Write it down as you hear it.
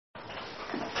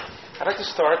I'd like to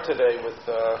start today with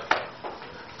talking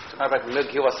about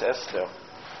Megillas Esther.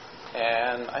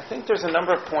 And I think there's a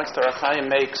number of points that HaChaim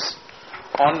makes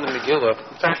on the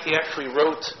Megillah. In fact, he actually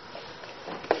wrote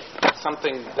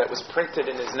something that was printed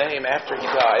in his name after he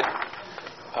died.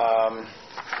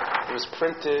 It was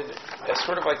printed as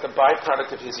sort of like the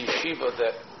byproduct of his yeshiva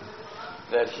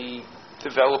that he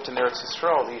developed in Eretz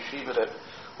Yisrael, the yeshiva that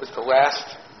was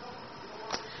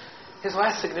his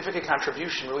last significant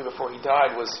contribution really before he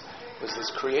died was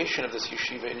this creation of this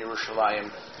yeshiva in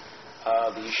Yerushalayim,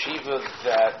 the yeshiva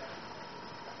that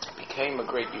became a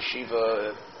great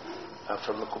yeshiva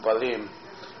from the Kubalim.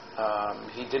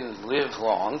 He didn't live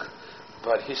long,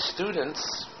 but his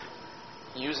students,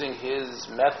 using his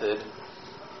method,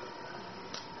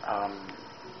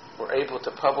 were able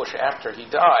to publish after he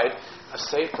died a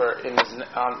sefer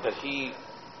that he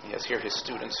has here his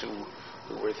students who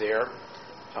were there,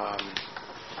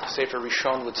 Sefer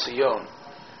Rishon L'Tzion.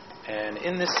 And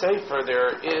in this sefer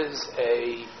there is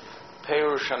a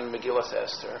Perush on Megillas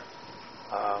Esther.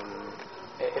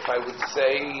 If I would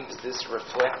say, does this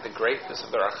reflect the greatness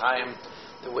of the HaChaim,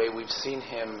 the way we've seen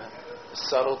him, the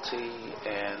subtlety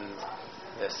and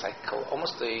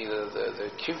almost the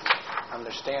acute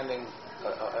understanding,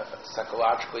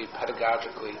 psychologically,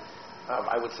 pedagogically?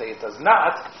 I would say it does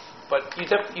not, but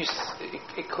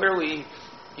clearly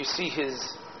you see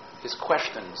his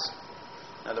questions.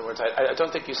 In other words, I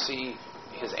don't think you see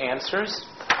his answers,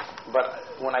 but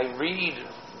when I read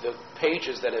the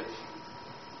pages that have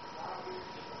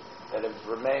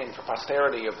remained for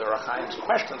posterity of the HaChaim's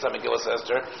questions on Megillas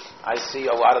Esther, I see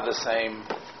a lot of the same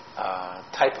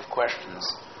type of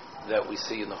questions that we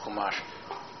see in the Chumash.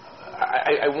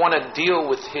 I want to deal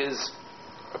with his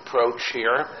approach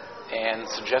here and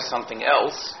suggest something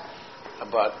else,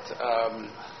 but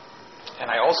and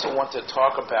I also want to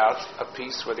talk about a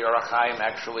piece where the Ohr HaChaim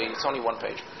actually, it's only one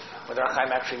page, where the Ohr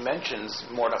HaChaim actually mentions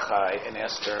Mordechai and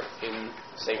Esther in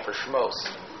Sefer Shmos.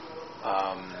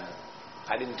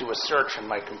 I didn't do a search on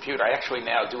my computer. I actually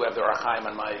now do have the Ohr HaChaim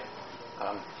on my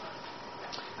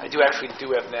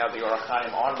now the Ohr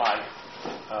HaChaim on my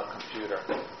computer,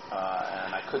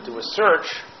 and I could do a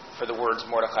search for the words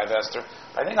Mordechai and Esther.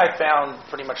 I think I found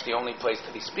pretty much the only place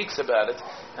that he speaks about it,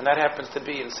 and that happens to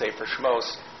be in Sefer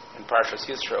Shmos in Parshas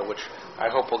Yisro, which I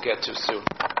hope we'll get to soon.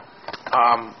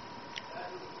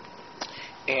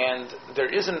 And there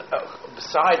isn't,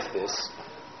 besides the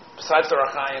Ohr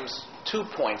HaChaim's 2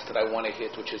 points that I want to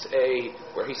hit, which is A,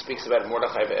 where he speaks about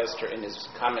Mordechai and Esther in his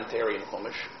commentary in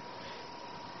Chumash,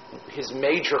 his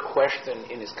major question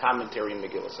in his commentary in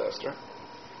Megillas Esther,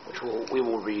 which we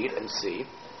will read and see.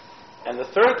 And the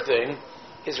third thing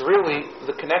is really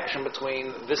the connection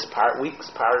between this week's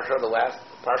parsha, the last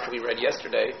parsha we read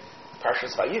yesterday,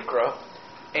 Parshas Vayikra,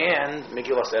 and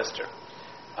Megillas Esther.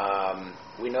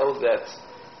 We know that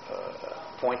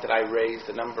a point that I raised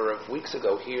a number of weeks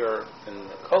ago here in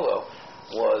the Kolo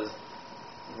was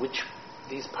which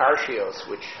these parshios,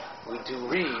 which we do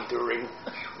read during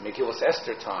Megillas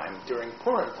Esther time, during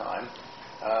Purim time,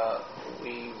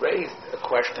 we raised a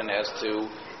question as to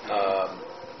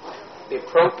the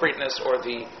appropriateness or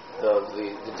the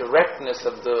directness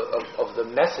of the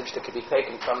message that could be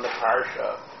taken from the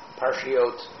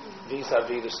parshiot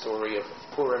vis-a-vis the story of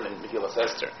Purim and Megillas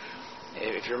Esther.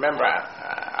 If you remember,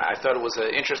 I thought it was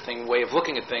an interesting way of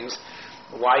looking at things.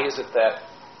 Why is it that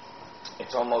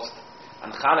it's almost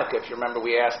on Hanukkah? If you remember,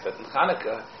 we asked that in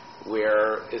Hanukkah,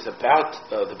 where is about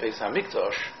the Beis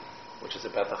HaMikdash, which is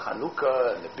about the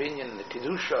Chanukah and the Binyan and the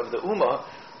Kedusha of the Ummah,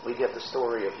 we get the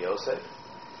story of Yosef.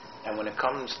 And when it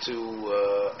comes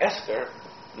to Esther,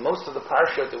 most of the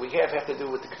parashot that we have to do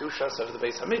with the Kedushas of the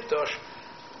Beis HaMikdash,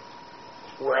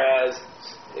 whereas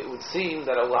it would seem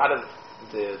that a lot of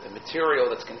the material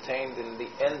that's contained in the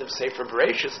end of Sefer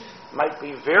Bereshis might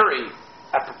be very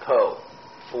apropos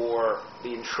for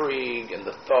the intrigue and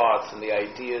the thoughts and the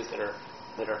ideas that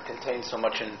are contained so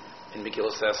much in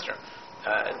Megillas Esther.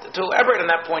 To elaborate on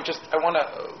that point, I want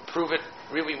to prove it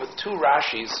really with 2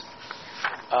 Rashis.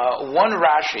 One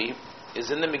Rashi is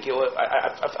in the Megillah.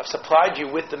 I've supplied you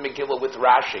with the Megillah with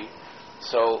Rashi,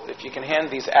 so if you can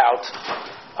hand these out.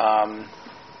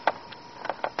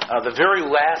 The very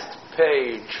last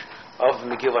page of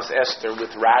Megillas Esther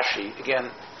with Rashi. Again,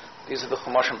 these are the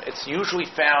Chumashim. It's usually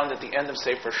found at the end of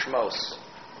Sefer Shmos.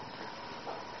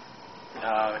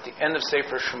 At the end of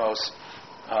Sefer Shmos,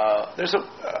 there's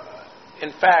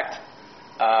in fact,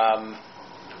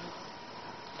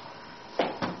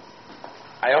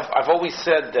 I've always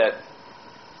said that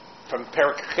from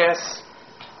Perek Ches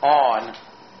on,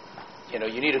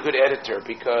 you need a good editor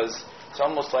because it's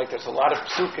almost like there's a lot of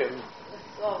psukim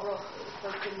It's all rough. It's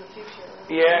like in the future.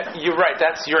 Yeah, you're right.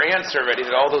 That's your answer already.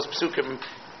 That all those psukim,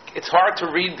 it's hard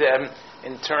to read them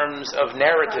in terms of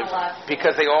narrative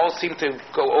because they all seem to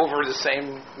go over the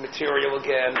same material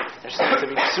again. There seems to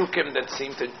be psukim that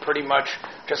seem to pretty much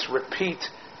just repeat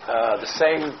the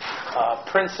same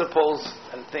principles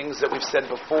and things that we've said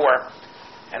before.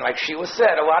 And like Sheila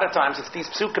said, a lot of times it's these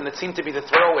psukim that seem to be the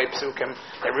throwaway psukim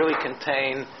that really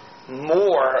contain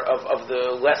more of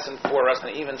the lesson for us,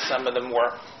 and even some of the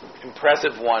more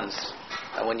impressive ones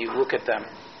when you look at them.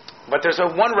 But there's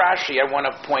one Rashi I want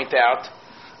to point out.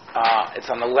 It's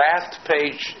on the last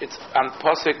page. It's on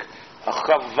Pasuk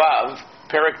Chavav,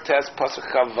 Perek Tes Pasuk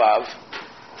Chavav.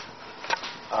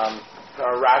 There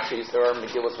are Rashis. There are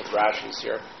Megillas with Rashis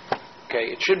here.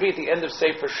 Okay, it should be at the end of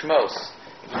Sefer Shmos.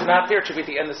 If it's not there, it should be at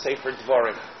the end of Sefer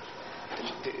Dvarim.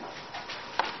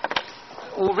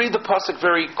 We'll read the pasuk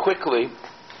very quickly.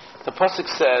 The pasuk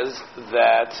says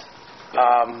that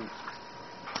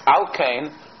Al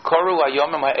Kain Koru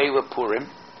Hayomim Ha'ela Purim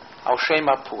Al Shem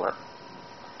HaPur.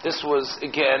 This was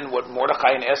again what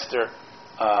Mordechai and Esther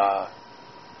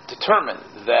determined,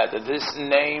 that this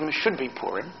name should be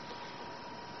Purim.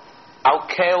 Al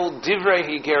Kael Divrei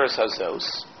Higeres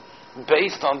Hazos,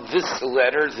 based on this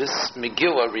letter, this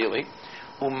Megillah really.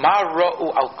 Uma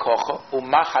Ro'u Al Kocha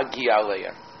Uma Hagi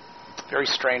Aleim. Very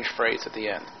strange phrase at the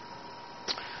end.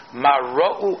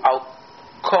 Ma'ro'u al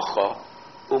kocha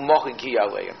u'mochigi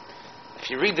aleim. If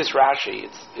you read this Rashi,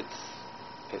 it's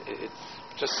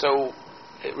just so,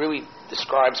 it really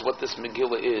describes what this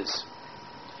Megillah is.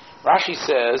 Rashi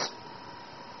says,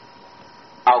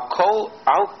 Al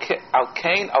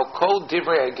kain al kol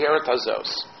divrei hageret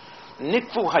hazos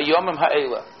nikvu hayomim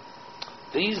ha'ela.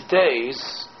 These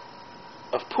days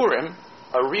of Purim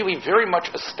are really very much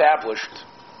established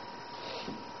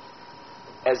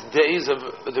as days of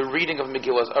the reading of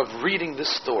Megillah, of reading this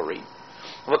story.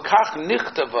 V'kach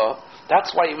nichtava,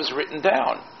 that's why it was written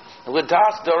down.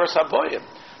 L'das doros haboyim.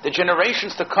 The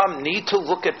generations to come need to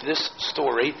look at this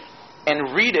story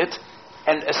and read it,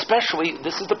 and especially,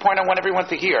 this is the point I want everyone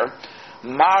to hear,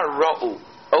 Ma ro'u,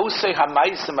 osei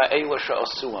hamaysim ha'ela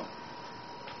she'osuam.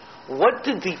 What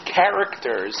did the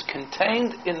characters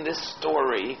contained in this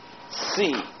story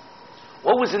see?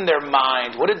 What was in their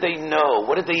mind? What did they know?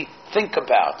 What did they think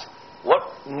about? What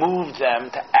moved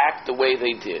them to act the way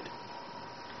they did?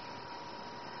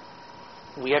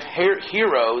 We have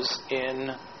heroes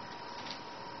in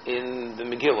the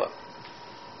Megillah.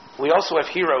 We also have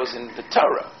heroes in the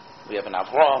Torah. We have an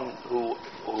Avram who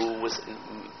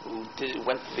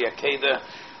went to the Akedah.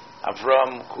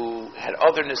 Avram who had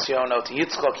other nisyonot,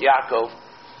 Yitzchak, Yaakov.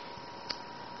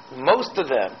 Most of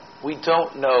them, we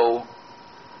don't know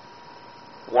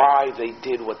why they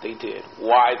did what they did,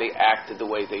 why they acted the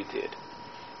way they did.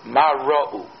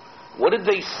 Ma'ro'u. What did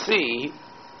they see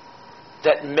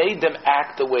that made them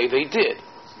act the way they did?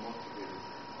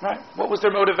 Right. What was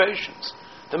their motivations?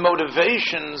 The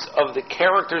motivations of the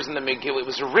characters in the Megillah, it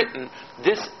was written,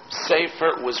 this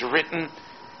Sefer was written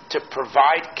to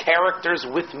provide characters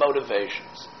with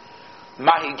motivations.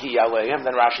 Mahigi aleim,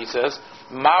 then Rashi says,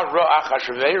 Ma ro'ach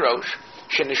Achashverosh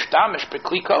shenishtamish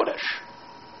bekli kodesh.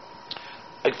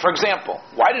 Like, for example,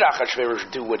 why did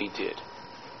Achashverosh do what he did?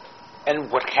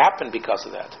 And what happened because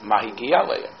of that? Mahigi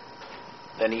aleim.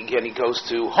 Then he goes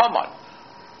to Haman.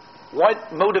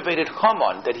 What motivated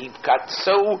Haman that he got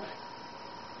so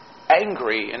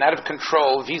angry and out of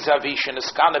control vis-a-vis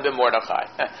Sheniskana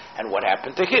b'Mordechai? And what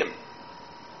happened to him?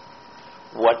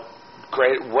 What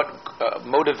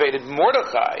motivated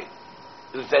Mordechai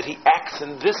that he acts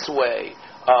in this way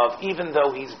of, even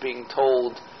though he's being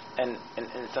told, and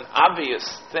it's an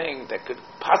obvious thing that could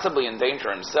possibly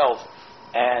endanger himself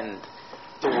and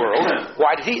the world,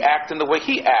 why did he act in the way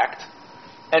he acted,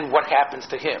 and what happens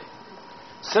to him?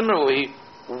 Similarly,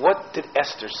 what did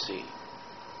Esther see?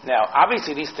 Now,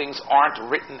 obviously these things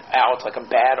aren't written out like a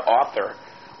bad author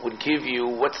would give you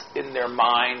what's in their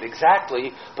mind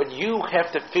exactly, but you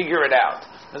have to figure it out.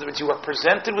 In other words, you are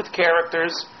presented with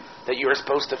characters that you are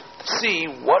supposed to see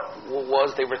what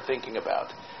was they were thinking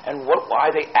about and why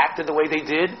they acted the way they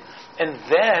did, and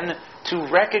then to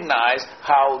recognize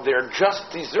how their just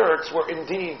deserts were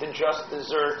indeed the just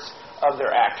deserts of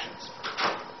their actions.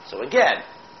 So again,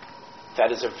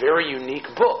 that is a very unique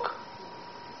book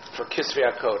for Kisvei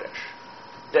HaKodesh,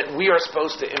 that we are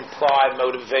supposed to imply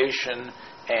motivation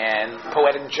and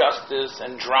poetic justice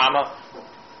and drama.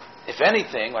 If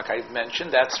anything, like I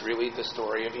mentioned, that's really the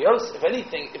story of Yosef. If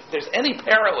anything, if there's any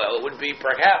parallel, it would be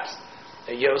perhaps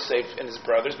Yosef and his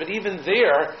brothers. But even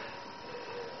there,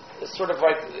 it's sort of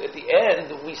like at the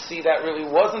end, we see that really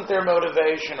wasn't their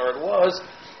motivation, or it was.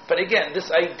 But again,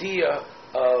 this idea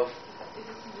of... This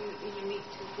is unique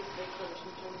to Kisvei HaKodesh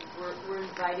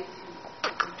decided to be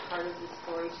part of the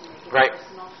story to make it right.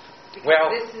 personal? Because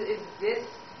Well, is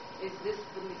this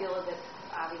the Megillah that's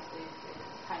obviously is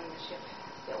kind of a ship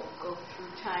that will go through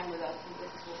time with us, and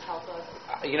this will help us?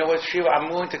 You know what, Sheila? I'm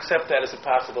willing to accept that as a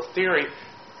possible theory.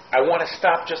 I want to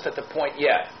stop just at the point,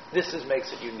 this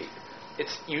makes it unique.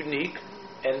 It's unique,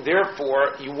 and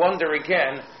therefore you wonder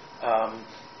again,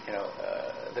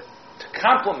 to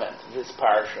complement this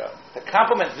parsha, to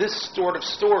complement this sort of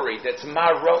story that's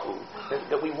ma'ro'u,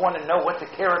 that we want to know what the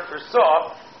characters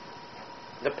saw,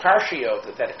 the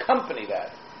parshiot that accompany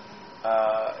that,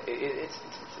 it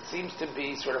seems to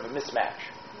be sort of a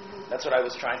mismatch. That's what I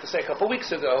was trying to say a couple of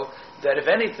weeks ago, that if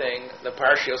anything, the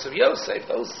parshios of Yosef,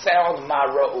 those sound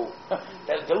ma'ro'u,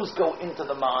 that those go into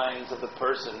the minds of the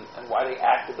person and why they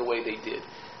acted the way they did.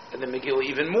 And the Megillah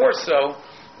even more so,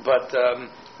 but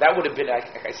that would have been,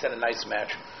 like I said, a nice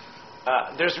match.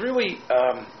 There's really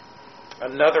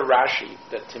another Rashi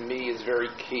that to me is very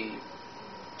key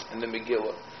in the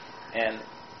Megillah. And,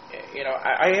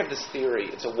 I have this theory,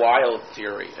 it's a wild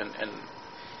theory, and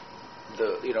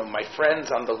my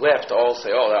friends on the left all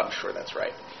say, I'm sure that's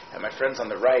right. And my friends on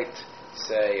the right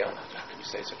say, how can you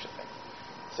say such a thing?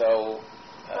 So,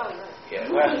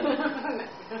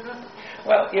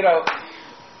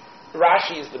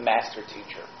 Rashi is the master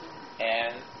teacher.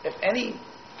 And if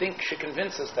anything should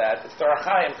convince us that, it's the Ohr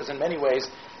HaChaim, because in many ways,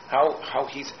 how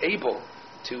he's able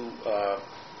to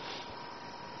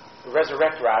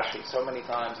resurrect Rashi so many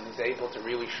times, and he's able to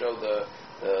really show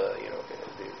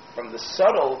from the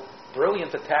subtle,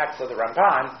 brilliant attacks of the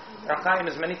Ramban, Ohr HaChaim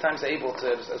is many times able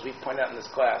to, as we've pointed out in this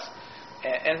class.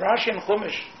 And Rashi and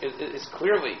Chumash is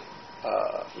clearly,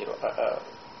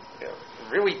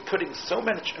 really putting so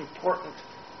much important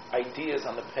ideas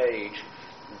on the page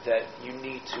that you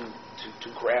need to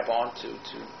grab onto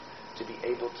to be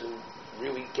able to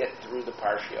really get through the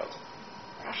parshiot.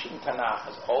 Rashi and Tanakh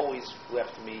has always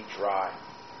left me dry.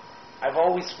 I've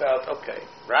always felt,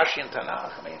 Rashi and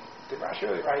Tanakh, did Rashi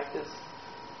really write this?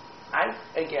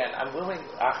 I'm willing,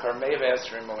 Achar Me'ev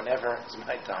Esrim, or whenever it's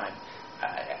my time,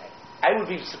 I would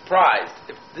be surprised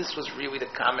if this was really the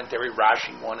commentary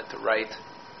Rashi wanted to write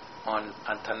on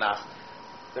Tanakh.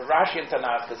 The Rashi and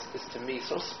Tanakh is to me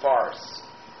so sparse.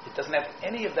 It doesn't have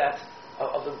any of that,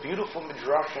 of the beautiful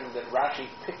midrashim that Rashi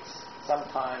picks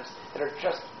sometimes that are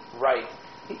just right.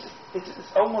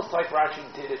 It's almost like Rashi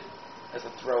did it as a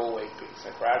throwaway piece.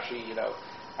 Like Rashi,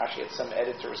 Rashi had some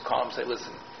editors call him, say,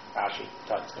 listen, Rashi,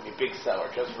 it's going to be a big seller,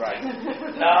 just write.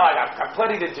 No, I got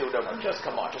plenty to do. No, just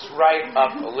come on. Just write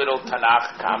up a little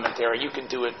Tanakh commentary. You can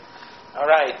do it. All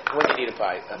right, when do you need it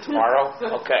by? Tomorrow?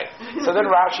 Okay. So then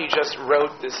Rashi just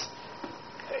wrote this.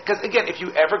 Because again, if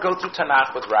you ever go through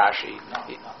Tanakh with Rashi,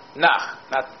 not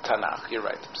Tanakh, you're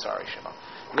right, I'm sorry, Shimon.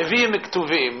 Nevi'im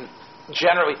Miktuvim,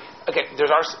 generally, but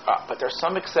there are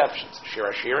some exceptions.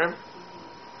 Shir HaShirim,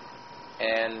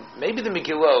 and maybe the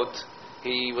Megillot,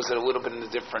 he was a little bit in a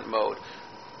different mode.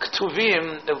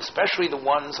 Ktuvim, especially the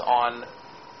ones on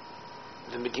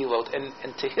the Megillot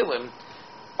and Tehillim,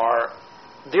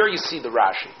 there you see the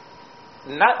Rashi.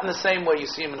 Not in the same way you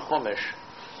see him in Chumash,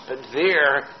 but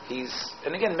there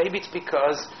and again, maybe it's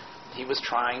because he was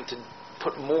trying to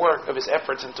put more of his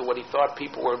efforts into what he thought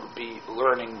people would be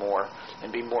learning more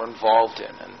and be more involved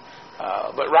in.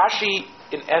 But Rashi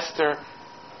in Esther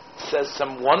says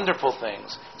some wonderful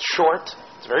things. It's short.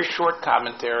 It's a very short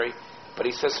commentary, but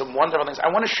he says some wonderful things. I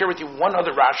want to share with you one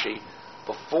other Rashi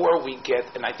before we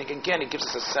get, and I think again it gives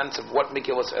us a sense of what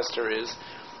Megillas Esther is,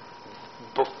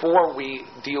 before we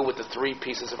deal with the three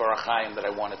pieces of Ohr HaChaim that I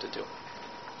wanted to do.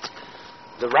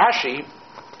 The Rashi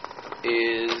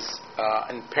is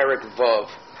in Perek Vav,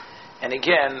 and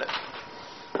again,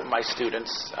 my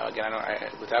students,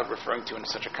 without referring to it in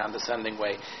such a condescending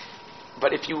way,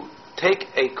 but if you take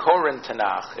a Koran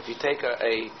Tanakh, if you take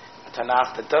a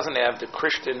Tanakh that doesn't have the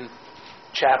Christian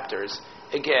chapters,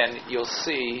 again, you'll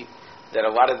see that a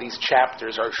lot of these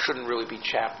chapters shouldn't really be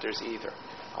chapters either.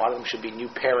 A lot of them should be new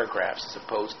paragraphs as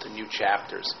opposed to new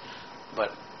chapters.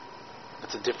 But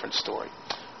it's a different story.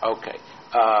 Okay.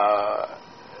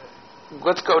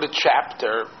 Let's go to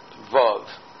chapter Vav.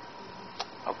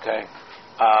 Okay.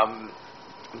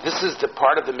 This is the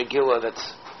part of the Megillah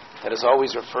that is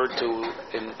always referred to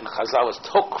in Chazal as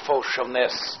Tokfo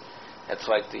Shalnes. It's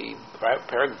like the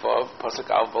Perek Vav, Pasuk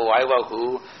Al V'Layla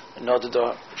Hu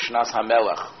Nodda Shnas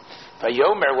HaMelech.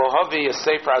 Vayomer Lo Havi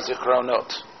Sefer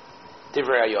HaZichronot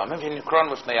Divrei Hayom V'Nikron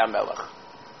Lifnei HaMelech.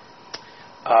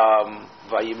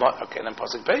 Okay, and then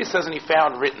Pasuk Bey says, and he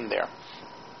found written there.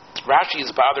 Rashi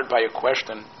is bothered by a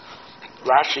question.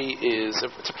 Rashi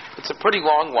it's a pretty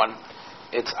long one.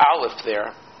 It's Aleph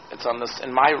there. It's on this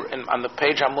on the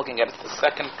page I'm looking at. It's the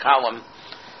second column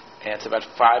And it's about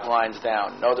 5 lines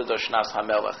down. Noda Doshnas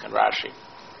HaMelech in Rashi.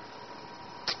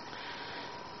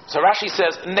 So Rashi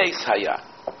says, Neis Haya.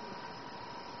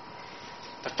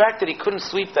 The fact that he couldn't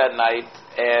sleep that night,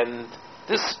 and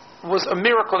this was a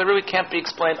miracle that really can't be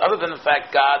explained other than the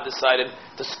fact God decided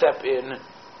to step in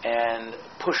and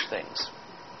push things.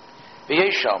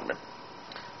 V'yesh Omer,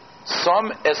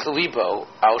 Som es libo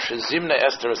al shezimna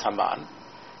Esther es Haman,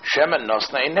 Shemen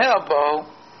nosna inea bo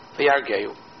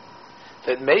v'yargeu.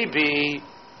 That maybe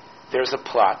there's a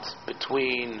plot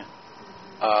between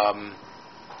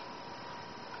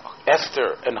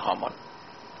Esther and Haman.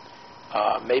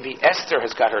 Maybe Esther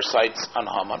has got her sights on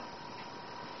Haman.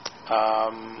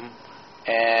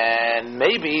 And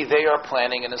maybe they are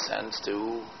planning, in a sense,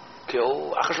 to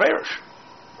kill Achashverosh.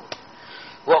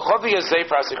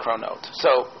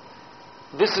 So,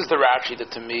 this is the Rashi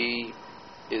that to me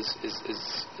is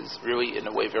really, in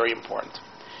a way, very important.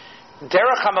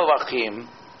 Derech HaMelachim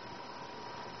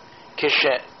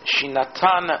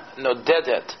Kishinatan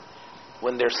Nodedet,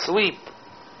 when their sleep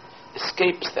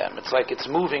escapes them, it's like it's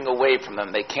moving away from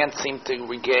them. They can't seem to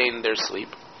regain their sleep.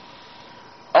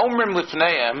 Omrim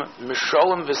Lifneim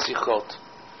Misholim V'Sichot.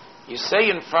 You say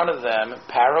in front of them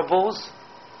parables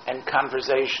and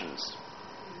conversations,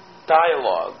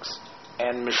 dialogues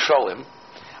and Misholim,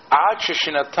 Ad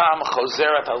Sheshinatam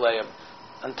Chozeret Aleim,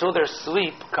 until their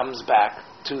sleep comes back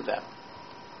to them.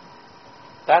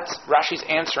 That's Rashi's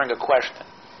answering a question.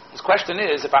 His question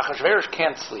is, if Achashverosh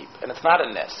can't sleep, and it's not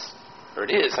a nes, or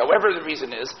it is, however the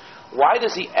reason is, why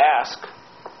does he ask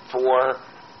for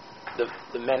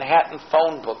the Manhattan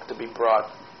phone book to be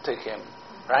brought to him,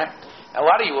 right? A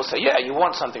lot of you will say, yeah, you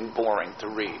want something boring to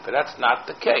read, but that's not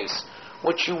the case.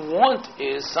 What you want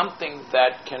is something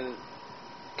that can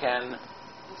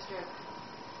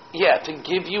to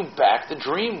give you back the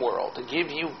dream world, to give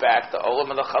you back the Olam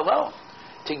and the Chalom,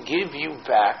 to give you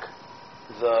back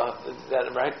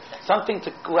something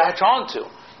to latch onto.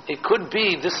 It could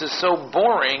be, this is so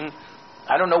boring,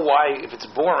 I don't know why, if it's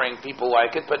boring, people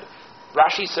like it, but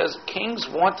Rashi says kings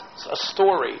want a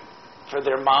story for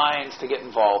their minds to get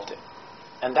involved in.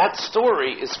 And that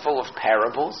story is full of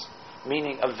parables,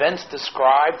 meaning events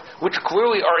described, which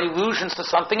clearly are allusions to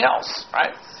something else,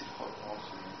 right?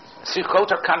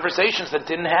 Sichot are conversations that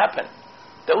didn't happen.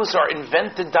 Those are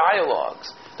invented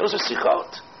dialogues. Those are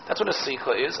sichot. That's what a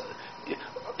sicha is.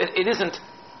 It isn't,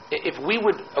 if we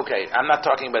would, okay, I'm not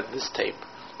talking about this tape,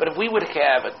 but if we would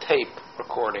have a tape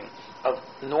recording of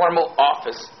normal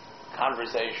office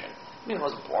conversation, I mean, the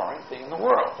most boring thing in the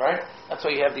world, right? That's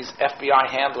why you have these FBI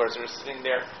handlers that are sitting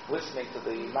there listening to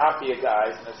the mafia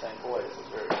guys, and they're saying, boy, this is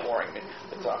very boring.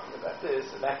 They're talking about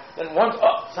this and that. Then once,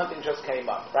 something just came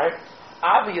up, right?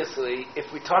 Obviously,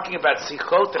 if we're talking about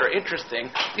sichot that are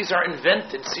interesting, these are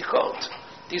invented sichot.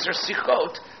 These are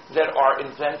sichot that are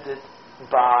invented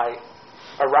by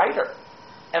a writer.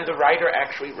 And the writer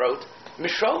actually wrote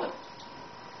Misholim.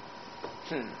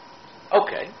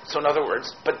 Okay, so in other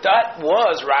words, but that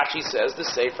was, Rashi says, the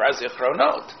Sefer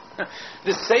HaZichronot.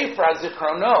 The Sefer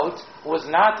HaZichronot was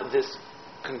not this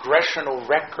congressional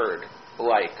record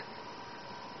like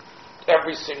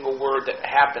every single word that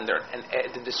happened there, and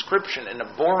the description in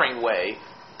a boring way,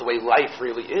 the way life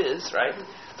really is, right?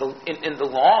 In the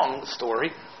long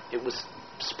story, it was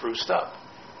spruced up.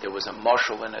 There was a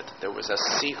mashal in it. There was a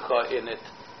sicha in it.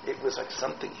 It was like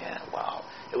something, wow.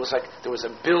 It was like there was a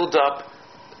build-up.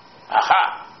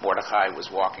 Aha! Mordechai was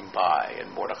walking by,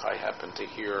 and Mordechai happened to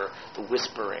hear the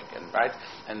whispering,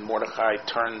 and Mordechai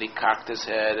turned, he cocked his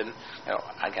head, and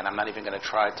again, I'm not even going to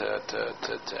try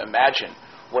to imagine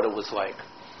what it was like.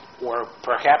 Or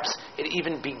perhaps it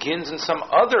even begins in some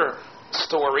other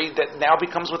story that now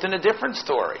becomes within a different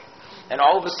story. And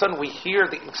all of a sudden we hear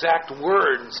the exact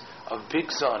words of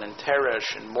Bigzon and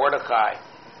Teresh and Mordechai.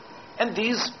 And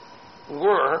these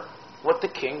were what the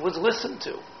king was listened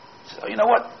to. So you know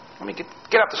what? Let me get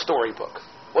out the storybook.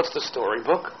 What's the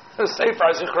storybook? The Sefer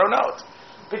HaZichronot.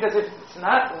 Because if it's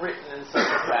not written in such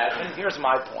a fashion, here's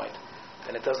my point,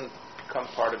 then it doesn't become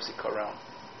part of Zikaron.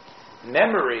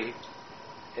 Memory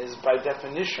is by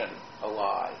definition a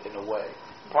lie, in a way.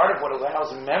 Part of what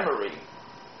allows memory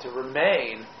to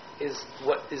remain is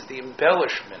what is the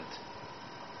embellishment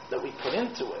that we put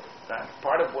into it. Right?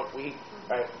 Part of what we,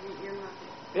 right?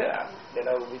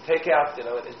 We take out.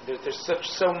 There's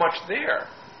so much there.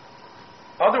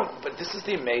 But this is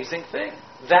the amazing thing.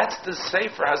 That's the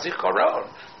Sefer HaZikaron.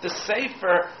 The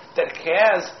Sefer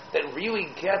that really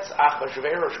gets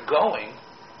Achashverosh going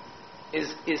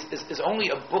is only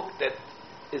a book that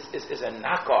is a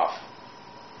knockoff,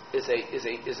 is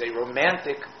a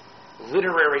romantic,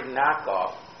 literary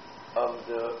knockoff of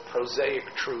the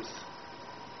prosaic truth.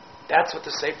 That's what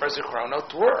the Sefer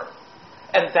Zichronot were.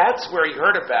 And that's where he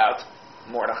heard about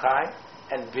Mordechai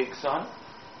and Bigson,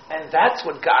 and that's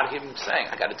what got him saying,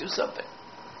 I got to do something.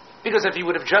 Because if he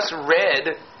would have just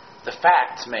read the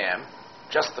facts, ma'am,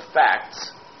 just the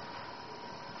facts,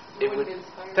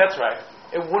 that's right.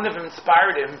 It wouldn't have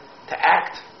inspired him to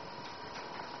act.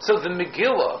 So the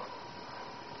Megillah,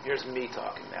 here's me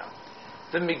talking now.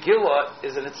 The Megillah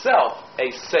is in itself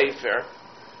a sefer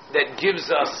that gives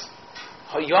us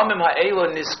Hayomim ha'ela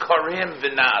niskarim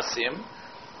v'nasim.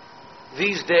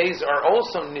 These days are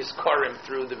also niskarim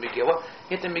through the Megillah.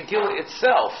 Yet the Megillah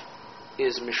itself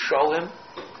is misholim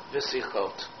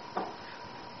v'sichot.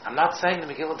 I'm not saying the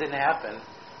Megillah didn't happen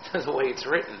the way it's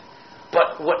written.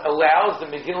 But what allows the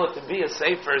Megillah to be a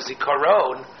Sefer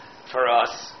Zikaron for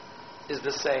us is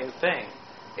the same thing,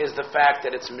 is the fact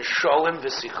that it's Misholim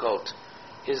V'Sichot,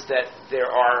 is that there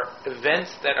are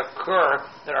events that occur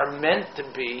that are meant to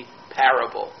be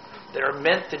parable, that are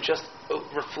meant to just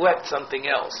reflect something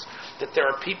else, that there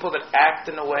are people that act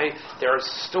in a way, there are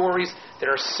stories that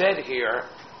are said here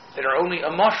that are only a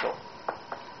mashal,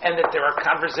 and that there are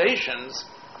conversations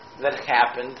that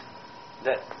happened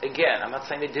that, again, I'm not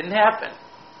saying they didn't happen,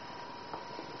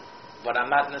 but I'm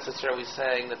not necessarily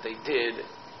saying that they did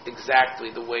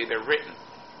exactly the way they're written.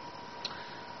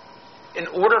 In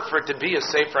order for it to be a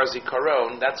Sefer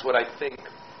Zikaron, that's what I think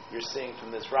you're seeing from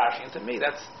this Rashi. And to me,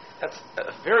 that's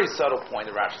a very subtle point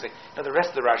of Rashi. Now, the rest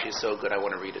of the Rashi is so good, I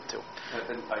want to read it too.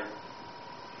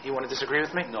 You want to disagree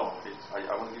with me? No,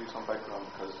 I want to give you some background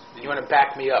because... You want to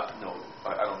back me up? No,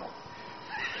 I don't know.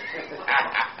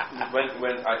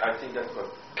 when I think that's what...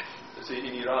 See,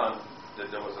 in Iran,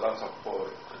 there was lots of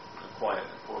poetry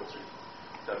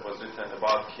that was written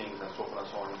about kings and so forth and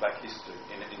so on in back history.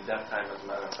 In that time, as a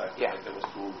matter of fact, like there was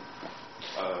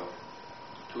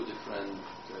two different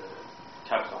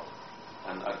capitals.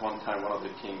 And at one time, one of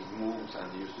the kings moves,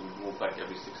 and he used to move back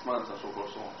every 6 months and so forth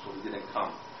and so on. So he didn't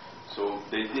come. So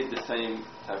they did the same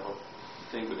type of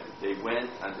thing with him. They went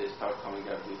and they started coming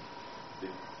up with the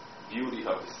beauty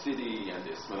of the city and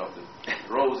the smell of the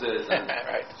roses. And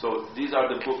right. So these are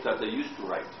the books that they used to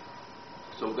write.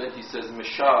 So when he says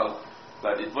mishal,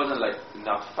 but it wasn't like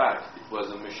not fact. It was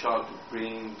a mishal to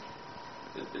bring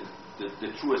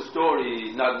the true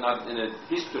story, not in a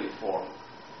history form,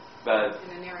 but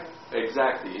in a narrative.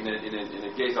 Exactly, in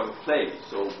a gaze of a play.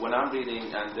 So when I'm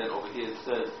reading, and then over here it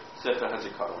says Sefer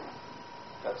HaZikaron.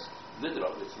 That's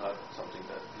literal. It's not something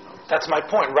that, That's my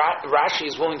point. Rashi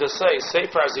is willing to say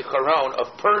Sefer HaZikaron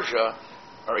of Persia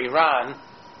or Iran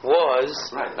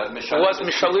was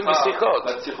Mishalim V'Sichot.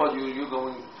 But Sichot, you're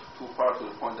going too far to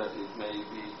the point that it may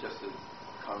be just a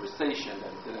conversation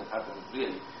and it didn't happen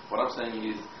really. What I'm saying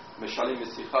is Mishalim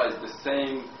V'Sichot is the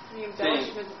same thing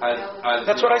as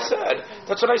That's what I said.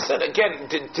 That's what I said. Again,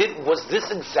 was this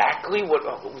exactly what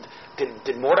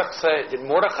did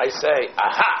Mordechai say?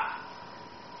 Aha!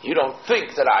 You don't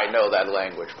think that I know that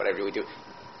language, but I really do.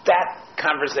 That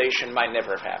conversation might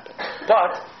never have happened.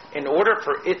 But in order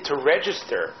for it to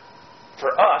register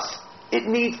for us, it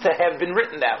needs to have been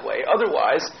written that way.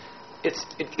 Otherwise, it's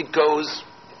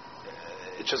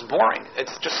just boring.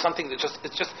 It's just something that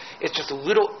it's just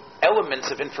little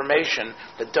elements of information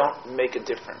that don't make a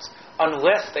difference,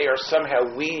 unless they are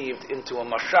somehow weaved into a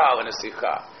mashal and a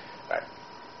sikha. Right?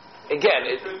 Again,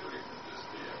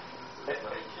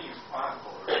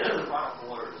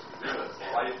 chroniclers give us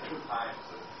life and times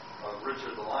of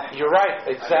Richard the Lion. You're right,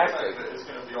 exactly. It's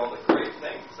going to be all the great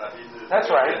things that he did. That's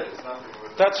right. It's nothing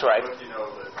with That's right. With,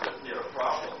 that he had a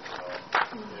problem.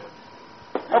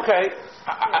 Okay,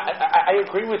 I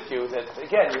agree with you that,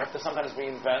 again, you have to sometimes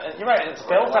reinvent. And you're right, it's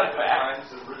built on fact.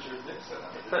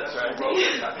 That's right.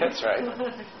 That's right.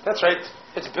 That's right.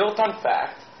 It's built on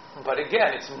fact, but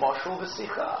again, it's moshul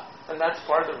v'sicha. And that's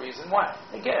part of the reason why.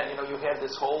 Again, you had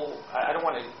this whole, I don't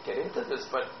want to get into this,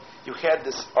 but you had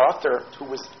this author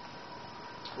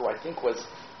who I think was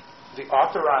the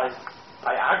authorized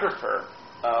biographer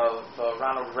of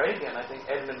Ronald Reagan. I think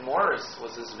Edmund Morris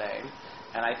was his name.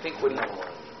 And I think what he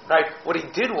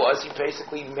did was he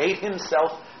basically made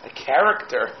himself a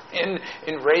character in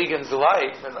Reagan's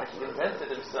life, and he invented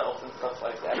himself and stuff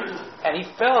like that. And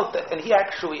he felt that, and he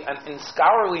actually, in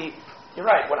scholarly, you're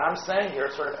right, what I'm saying here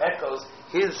sort of echoes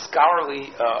his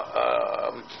scholarly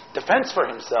defense for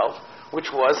himself,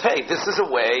 which was, hey, this is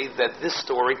a way that this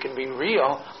story can be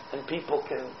real and people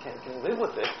can live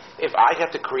with it. If I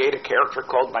have to create a character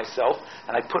called myself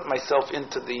and I put myself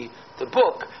into the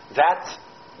book, that's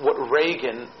what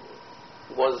Reagan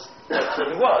was. That's what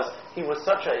he was. He was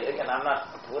such a, again, I'm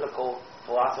not a political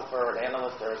philosopher or an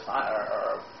analyst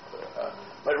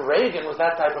but Reagan was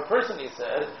that type of person, he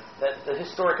said, that the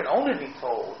story can only be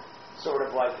told sort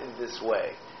of like in this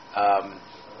way.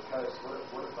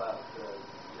 What about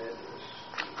Medrash?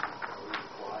 Are we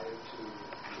required to do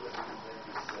everything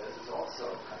Medrash says? It's also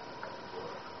kind of like a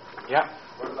Gemara. Yeah.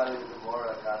 What about in the Gemara?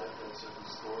 I got it. There's certain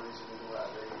stories in the Gemara.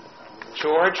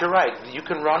 George, you're right. You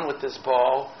can run with this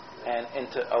ball and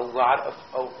into a lot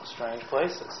of strange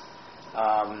places.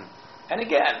 And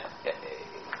again,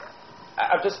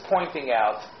 I'm just pointing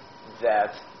out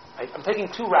that I'm taking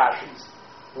two Rashis.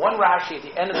 One Rashi at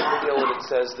the end of the Megillah that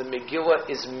says the Megillah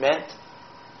is meant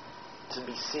to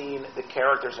be seen, the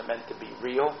characters are meant to be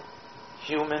real,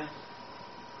 human,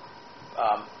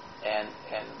 and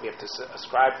we have to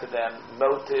ascribe to them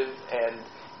motive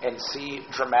and see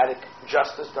dramatic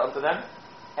justice done to them.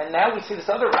 And now we see this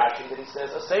other Rashi that he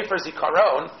says a Sefer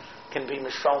Zikaron can be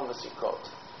Mishon V'Sikot.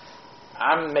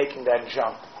 I'm making that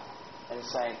jump and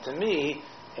saying, to me,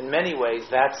 in many ways,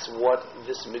 that's what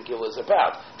this Megillah is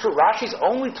about. True, Rashi's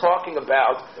only talking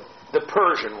about the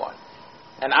Persian one.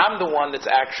 And I'm the one that's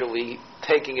actually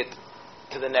taking it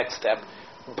to the next step.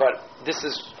 But this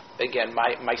is, again,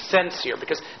 my sense here,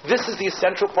 because this is the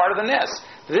essential part of the Nes.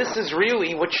 This is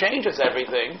really what changes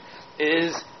everything,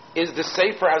 is the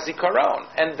Sefer HaZikaron.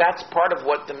 And that's part of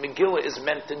what the Megillah is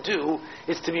meant to do,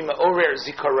 is to be Me'orer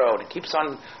Zikaron. It keeps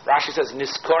on, Rashi says,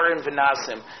 Niskarim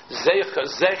V'nasim,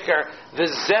 Zecher. The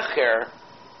Zecher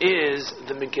is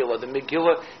the Megillah. The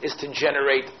Megillah is to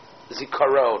generate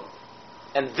Zikaron.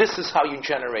 And this is how you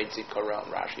generate Zikaron,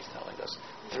 Rashi's telling us.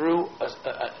 Through,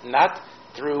 not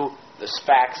through the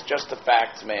facts, just the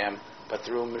facts, ma'am, but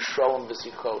through Misholim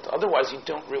V'Zikot. Otherwise, you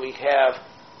don't really have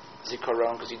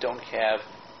Zikaron, because you don't have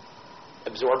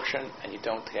absorption and you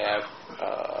don't have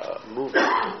movement.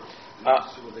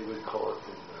 So what they would call it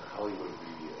in Hollywood would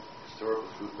be historical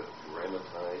truth, but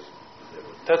dramatized.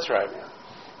 That's right.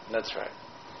 That's right.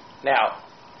 Now,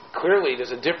 clearly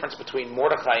there's a difference between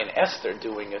Mordechai and Esther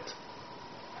doing it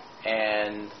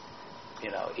and,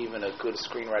 even a good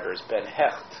screenwriter is Ben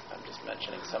Hecht. I'm just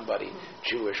mentioning somebody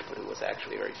Jewish, but who was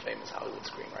actually a very famous Hollywood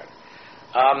screenwriter.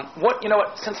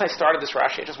 Since I started this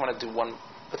Rashi, I just want to do one.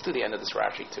 Let's do the end of this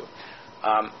Rashi too.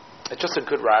 It's just a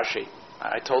good Rashi.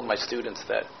 I told my students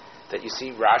that you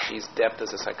see Rashi's depth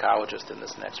as a psychologist in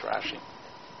this next Rashi.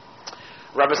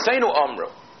 Rabbeinu Omru.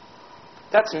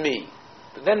 That's me.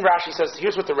 But then Rashi says,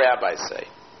 here's what the rabbis say.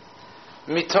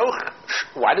 Mitoch.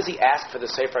 Why does he ask for the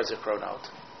Sefer Zikronot?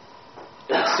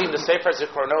 It would seem the Sefer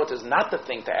Zikronot is not the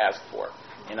thing to ask for.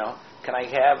 Can I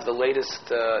have the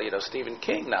latest, Stephen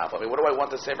King novel? I mean, what do I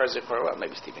want the Sefer Zikronot? Well,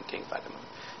 maybe Stephen King's not going to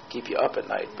keep you up at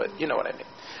night, but you know what I mean.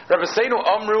 Rabbeinu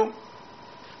Omru,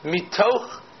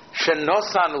 mitoch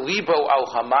shenosan libo al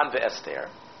Haman ve'Esther.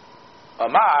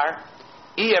 Amar,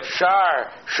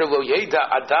 efshar shelo yeda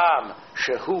adam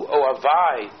shehu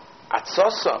oavai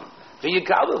atzosam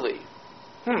v'yigalili.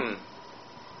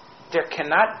 There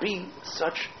cannot be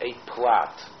such a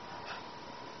plot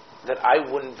that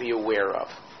I wouldn't be aware of.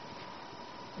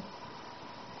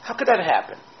 How could that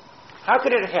happen? How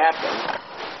could it happen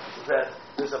that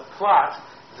there's a plot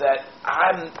that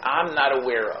I'm not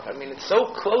aware of? I mean, it's so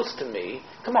close to me.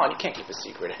 Come on, you can't keep a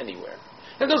secret anywhere.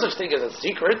 There's no such thing as a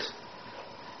secret.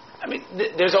 I mean,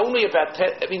 there's only about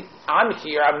I'm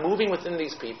here, I'm moving within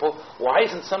these people. Why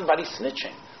isn't somebody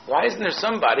snitching? Why isn't there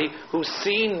somebody who's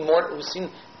seen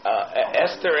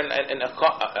Esther and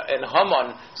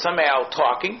Haman somehow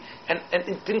talking, and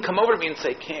it didn't come over to me and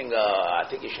say, King, I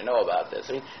think you should know about this.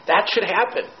 I mean, that should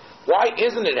happen. Why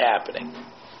isn't it happening?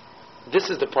 This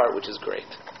is the part which is great.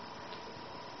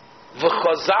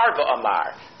 V'chazar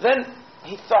v'amar. Then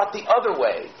he thought the other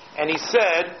way, and he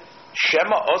said,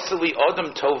 Shema oseli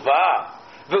odem tova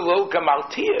v'lo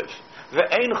gamaltiv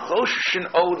v'ein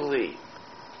choshin odli.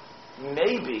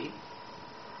 Maybe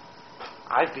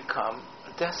I've become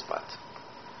a despot.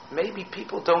 Maybe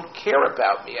people don't care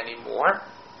about me anymore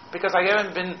because I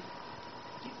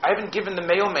haven't given the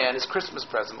mailman his Christmas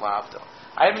present, Lavdo.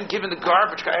 I haven't given the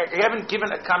garbage guy, I haven't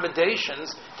given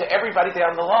accommodations to everybody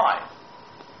down the line.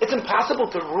 It's impossible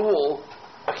to rule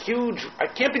I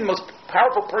can't be the most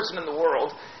powerful person in the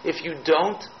world if you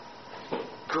don't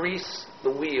grease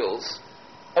the wheels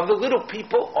of the little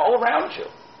people all around you.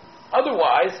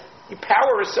 Otherwise, your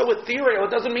power is so ethereal,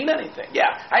 it doesn't mean anything. Yeah,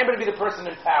 I'm going to be the person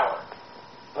in power.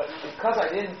 But because I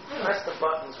didn't press the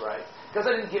buttons right, because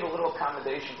I didn't give a little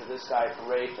accommodation to this guy,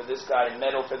 parade for this guy,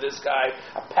 medal for this guy,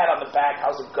 a pat on the back,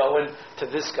 how's it going, to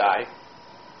this guy,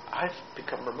 I've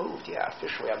become removed. Yeah,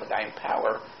 officially I'm the guy in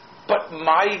power. But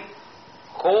my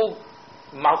whole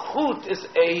malchut is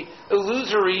a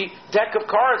illusory deck of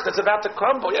cards that's about to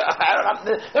crumble. Yeah,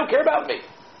 they don't care about me.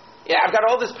 Yeah, I've got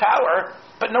all this power,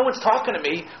 but no one's talking to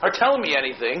me or telling me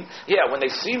anything. Yeah, when they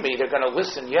see me, they're going to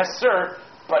listen. Yes, sir.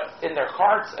 but in their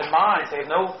hearts and minds they have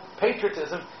no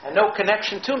patriotism and no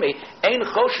connection to me. Ein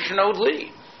choshesh od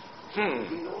li. He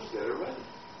knows that already.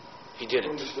 He didn't.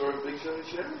 From the story of Big Shiny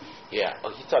Cherish. Yeah.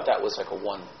 Well, he thought that was like a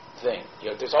one thing.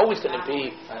 There's always going to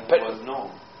be. And But it was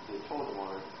known. They told him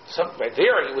already. right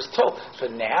there, he was told. So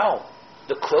now,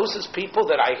 the closest people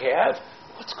that I have,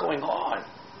 what's going on?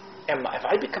 Have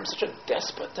I become such a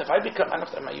despot? Have I become? I don't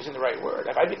know if am I using the right word?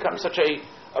 Have I become such a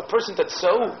person that's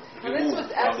so? Well, this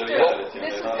was Esther's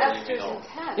intent.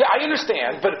 Yeah, I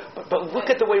understand, but look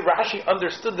at the way Rashi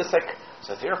understood this. Like,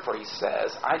 so therefore, he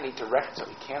says, I need to rest, so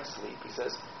he can't sleep. He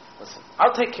says, listen,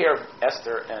 I'll take care of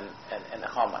Esther and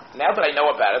Haman. Now that I know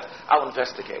about it, I'll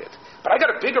investigate it. But I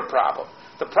got a bigger problem.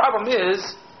 The problem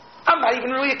is, I'm not even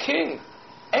really a king.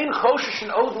 Ein choshesh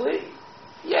od li.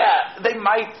 Yeah, they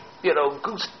might. They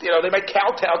might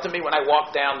kowtow to me when I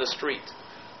walk down the street.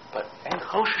 But ein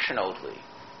choshesh od li.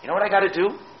 You know what I got to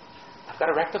do? I've got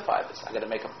to rectify this. I've got to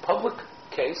make a public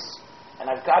case, and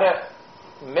I've got to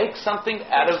make something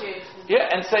out of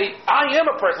and say, I am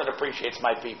a person that appreciates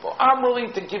my people. I'm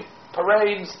willing to give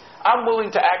parades. I'm willing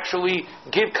to actually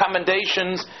give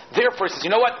commendations. Therefore, he says,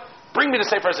 you know what? Bring me to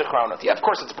Sefer Zichronot. Yeah, of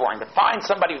course it's boring, but find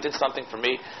somebody who did something for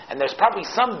me, and there's probably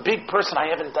some big person I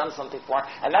haven't done something for,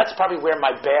 and that's probably where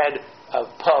my bad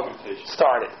pub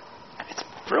started. It's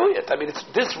brilliant. I mean, it's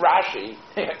this Rashi.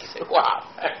 You say, wow.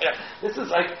 This is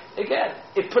like, again,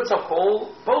 it puts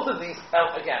both of these,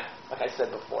 again, like I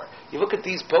said before, you look at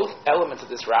these both elements of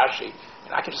this Rashi,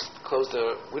 and I can just close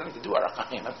we don't need to do Ohr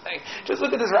HaChaim, I'm saying, just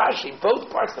look at this Rashi. Both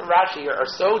parts of the Rashi are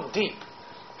so deep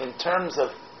in terms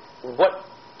of what,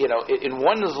 in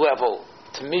one's level,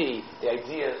 to me, the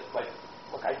idea,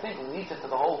 I think leads into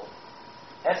the whole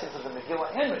essence of the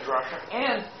Megillah and Midrash,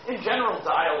 and in general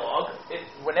dialogue,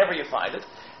 whenever you find it.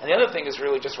 And the other thing is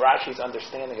really just Rashi's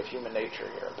understanding of human nature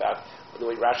here, about the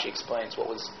way Rashi explains what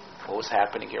was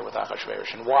happening here with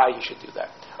Achashverosh and why he should do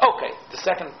that. Okay, the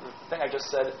second thing I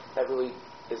just said, that really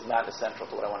is not essential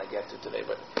to what I want to get to today,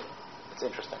 but it's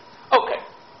interesting. Okay,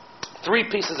 3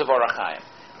 pieces of Ohr HaChaim.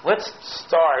 Let's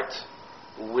start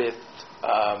with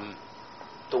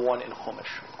the one in Chumash,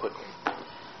 quickly.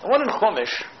 The one in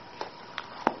Chumash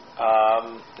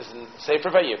is in Sefer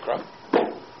Vayikra,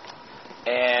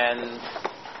 and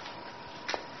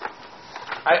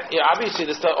obviously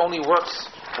this only works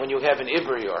when you have an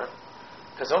Ibrior,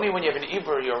 because only when you have an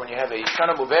Ibrior, when you have a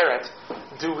Shana Muberet,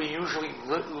 do we usually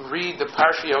read the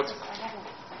Parshiot.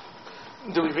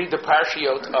 Do we read the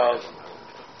Parshiot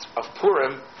of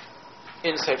Purim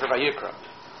in Sefer Vayikra?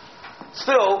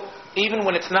 Still, even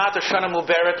when it's not the Shana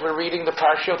Muberet, we're reading the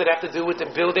Parshiot that have to do with the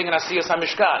building and Asiyas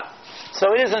HaMishkan.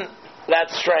 So it isn't that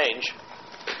strange.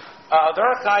 The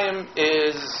Ohr HaChaim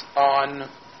is on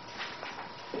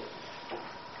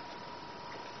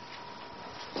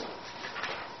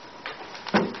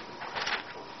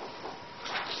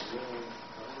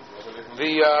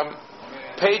the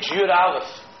page Yud Aleph.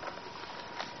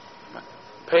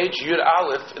 Page Yud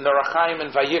Aleph in the Ohr HaChaim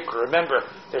and Vayikra. Remember,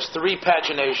 there's 3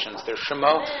 paginations. There's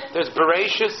there's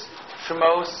Bereshis,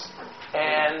 Shemos,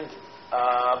 and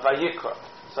Vayikra.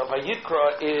 So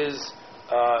Vayikra is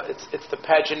it's the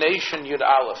pagination Yud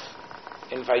Aleph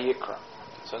in Vayikra.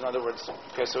 So in other words, so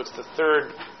it's the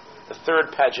third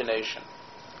pagination.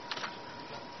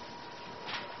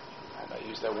 I might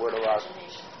use that word a lot.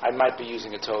 I might be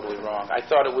using it totally wrong. I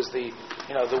thought it was the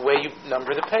way you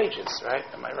number the pages, right?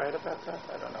 Am I right about that?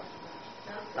 I don't know.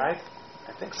 Right?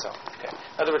 I think so. Okay.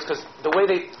 In other words, because the way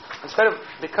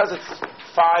because it's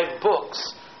 5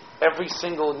 books, every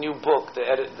single new book,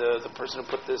 the person who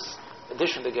put this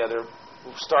edition together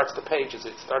starts the pages.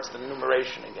 It starts the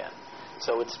numeration again.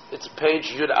 So it's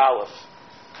page Yud Aleph.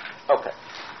 Okay.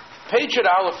 Page Yud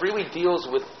Aleph really deals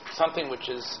with something which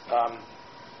is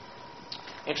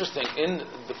interesting in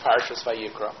the Parshas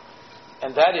Vayikra,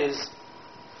 and that is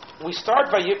we start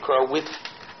Vayikra with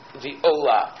the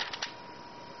Olah.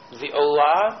 The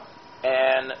Olah,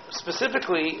 and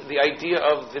specifically the idea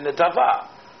of the Nedavah,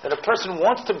 that a person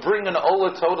wants to bring an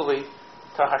Olah totally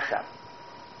to Hashem.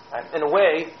 Right? In a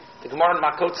way, the Gemara in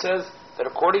Makot says that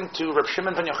according to Reb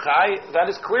Shimon ben Yochai, that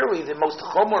is clearly the most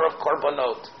chomer of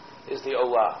korbanot, is the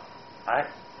Olah. Right?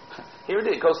 Here it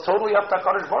is. It goes totally up to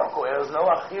HaKadosh Baruch Hu. There is no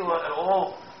achila at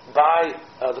all by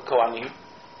the Kohanim.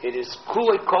 It is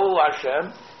kulei kol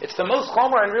Hashem. It's the most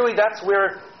chomer, and really that's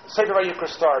where Sefer Vayikra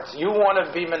starts. You want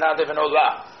to be menadev and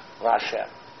olah Hashem.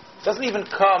 It doesn't even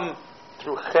come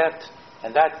through chet,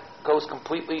 and that goes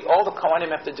completely. All the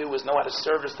Kohanim have to do is know how to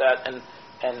service that and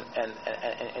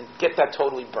get that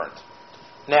totally burnt.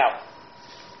 Now,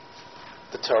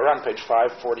 the Torah on page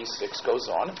 546 goes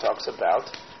on and talks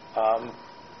about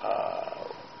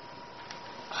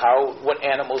what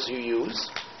animals you use,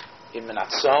 in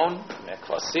Menatzon,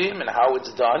 Mekvasim, and how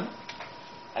it's done.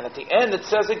 And at the end it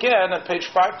says again on page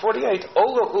 548,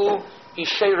 Olahu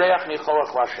Ishei Reach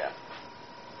Micholach Lashem.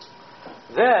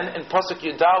 Then in Pasuk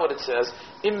Yudalot it says,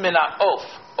 Im Mena'of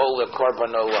Ola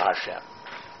Korbano LaHashem.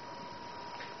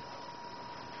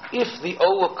 If the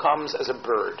Ola comes as a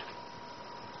bird,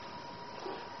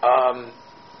 the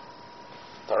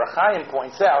Ohr HaChaim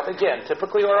points out, again,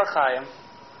 typically Ohr HaChaim,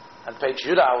 on page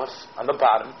Yud Aleph, on the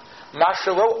bottom,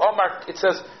 Mashalo Omar, it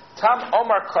says, Tam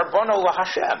Omar Karbono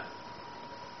LaHashem.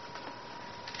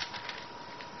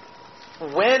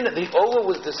 When the Ola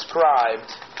was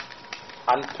described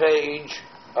on page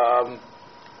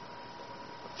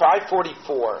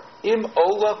 544, Im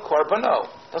Ola Karbono,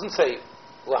 doesn't say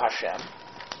LaHashem.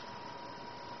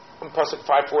 In Pasuk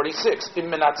 546, Im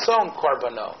Menatzon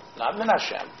Karbono, not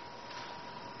Menashem.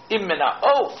 Im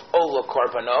Mena'of Ola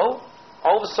Karbono,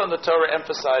 all of a sudden the Torah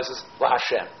emphasizes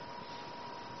LaHashem.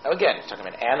 Now again, you're talking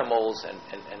about animals,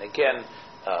 and again,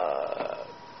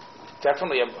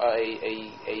 definitely a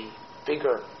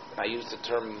bigger, and I use the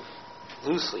term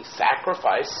loosely,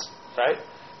 sacrifice, right?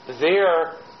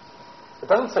 There, it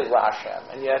doesn't say LaHashem,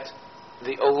 and yet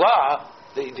the Olah,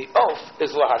 the oath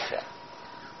is LaHashem.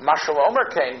 Mashal Omer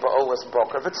Kain ba'olas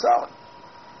boker v'tzon.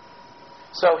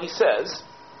 So he says,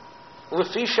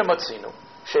 Lefi shematzinu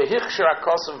shehichshir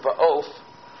hakosav ba'of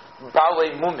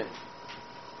balei mumin.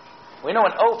 We know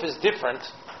an oaf is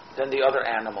different than the other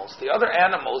animals. The other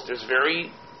animals, there's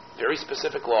very, very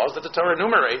specific laws that the Torah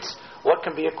enumerates what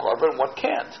can be a korban and what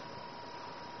can't.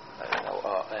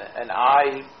 An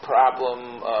eye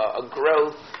problem, a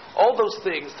growth, all those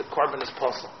things, the korban is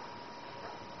possible.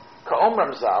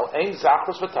 Ka'omram zal, ein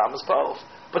zachros v'tamas ba'of.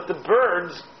 But the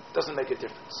birds doesn't make a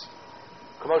difference.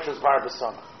 Kamoshes var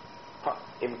b'samach.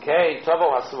 Imkei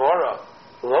tavo hasvora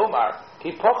lomar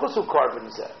ki pochosu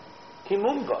korban zeh ki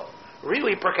mumbo.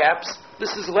 Really, perhaps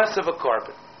this is less of a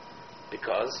korban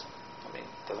because, it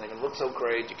doesn't even look so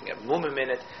great. You can get mumim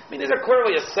in it. These are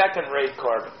clearly a second-rate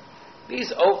korban.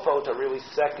 These ofot are really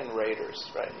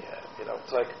second-raters, right? Yeah,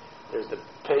 it's like there's the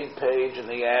big page in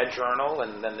the ad journal,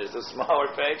 and then there's the smaller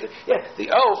page. Yeah,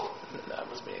 the oaf. No, I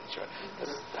must be sure.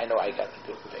 I know I got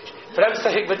the big page. But I'm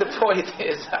saying, but the point is,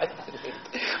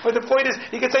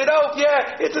 you can say an oaf.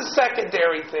 Yeah, it's a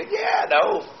secondary thing. Yeah, an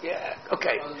oaf. Yeah,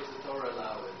 okay.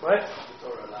 What? The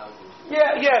Torah allows you.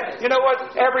 Yeah. You know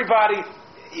what? Everybody,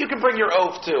 you can bring your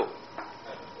oaf too.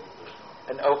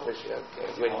 An oafish. Yeah. Okay. I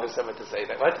was waiting for someone to say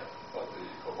that. What?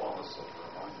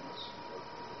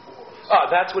 Oh,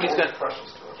 that's what he's going.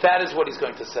 That is what he's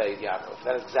going to say, Yaakov.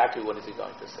 That is exactly what he's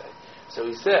going to say. So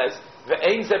he says,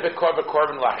 "Ve'ein ze bekorban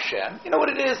korban laHashem." You know what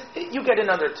it is? You get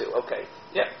another two. Okay.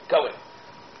 Yeah. Go in.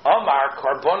 Omar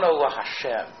karbono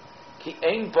laHashem ki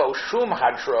ein bo shum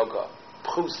hadroga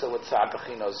pchusa l'tzad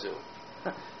b'chinozu.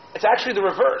 It's actually the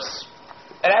reverse.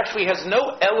 It actually has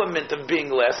no element of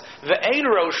being less. Ve'ein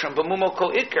rosham b'mumo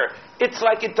kol ikar. It's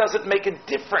like it doesn't make a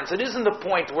difference. It isn't the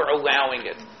point we're allowing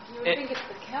it. You would think it's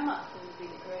the kema that would be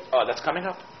the greatest. Oh, that's coming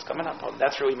up. It's coming up. Oh,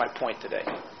 that's really my point today.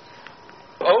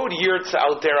 Od yirtza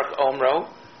al derech omro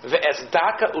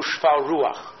ve'esdaka ushfal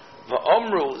ruach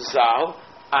ve'omru zal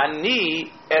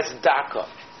ani esdaka.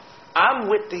 I'm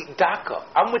with the daka.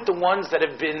 I'm with the ones that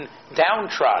have been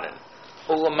downtrodden.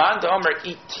 Ulamanda omer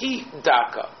iti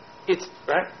daka. It's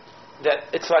right that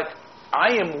it's like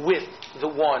I am with the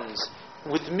ones.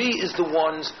 With me is the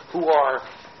ones who are.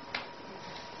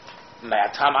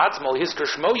 Ma'atam atzmo hiskar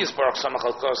shmo yisbarach samach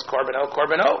al kos korban el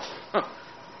korban oaf.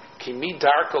 Kimi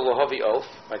darka lohavi oaf,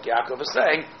 like Yaakov is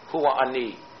saying, huwa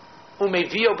ani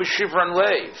umevio b'shivran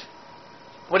leiv.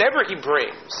 Whatever he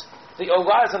brings, the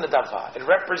olah is in the dava. It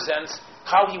represents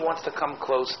how he wants to come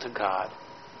close to God.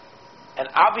 And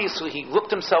obviously he looked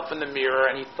himself in the mirror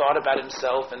and he thought about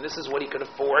himself, and this is what he could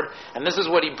afford, and this is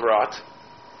what he brought.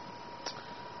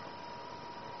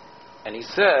 And he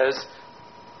says,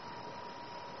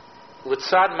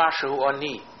 Litzad mashahu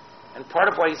ani. And part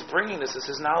of why he's bringing this is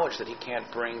his knowledge that he can't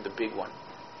bring the big one.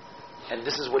 And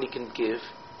this is what he can give.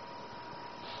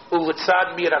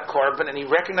 Ulitzad mira korban, and he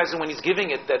recognizes when he's giving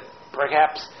it that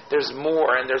perhaps there's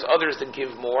more and there's others that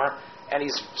give more, and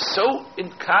he's so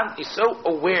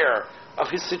aware of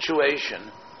his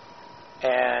situation,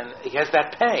 and he has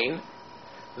that pain.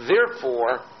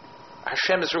 Therefore,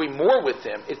 Hashem is really more with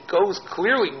him. It goes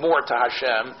clearly more to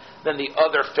Hashem than the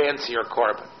other fancier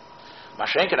korban.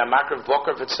 Mashenkin amakriv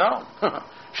boker v'tzon.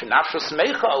 Shenafshu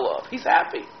smecha alav. He's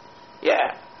happy.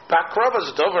 Yeah.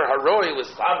 Bakrovas dover haroi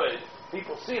l'schaved.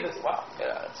 People see this. Wow.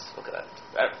 Yeah. Look at that.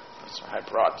 That's what I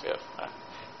brought. Yeah.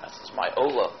 That's my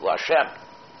ola l'Hashem.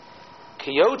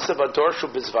 Kiyotze v'dorshu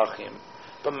b'zvachim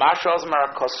B'mashal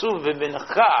zmar kasuv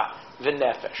v'mincha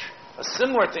v'nefesh. A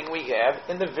similar thing we have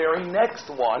in the very next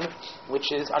one,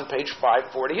 which is on page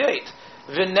 548.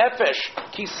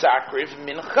 V'nefesh ki sakriv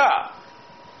mincha,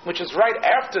 which is right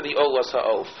after the olas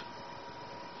ha'of.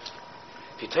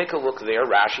 If you take a look there,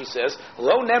 Rashi says,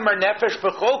 Lo nemar nefesh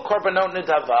b'chol korbanot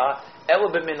nedava ela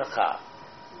b'mincha.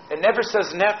 It never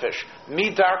says nefesh.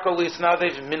 Mi darko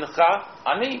lisnadev mincha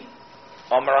ani.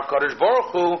 Omar HaKadosh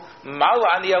Baruch Hu mala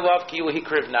ani alav ki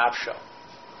hikriv nafsho.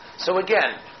 So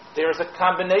again, there's a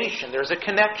combination, there's a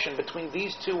connection between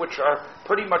these two, which are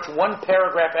pretty much one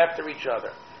paragraph after each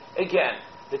other. Again,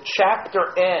 the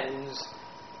chapter ends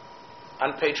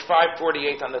on page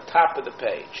 548 on the top of the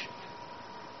page.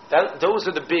 Those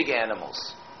are the big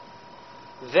animals.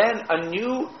 Then a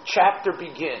new chapter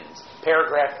begins.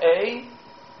 Paragraph A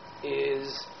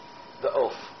is the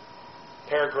oath.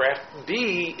 Paragraph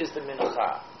B is the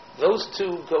mincha. Those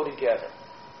two go together.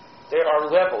 There are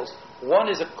levels. One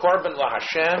is a korban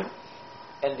LaHashem,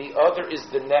 and the other is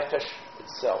the nefesh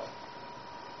itself.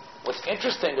 What's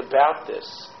interesting about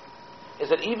this is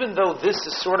that even though this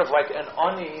is sort of like an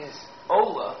ani's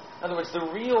ola, in other words, the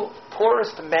real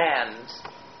poorest man's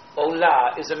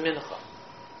ola is a mincha.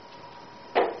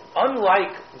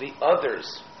 Unlike the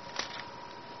others,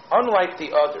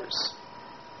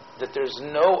 that there's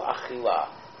no achila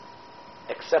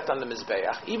except on the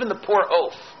mizbeach, even the poor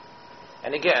oaf.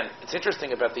 And again, it's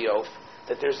interesting about the oaf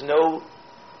that there's no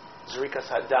zrikas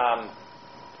hadam,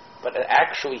 but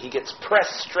actually he gets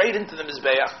pressed straight into the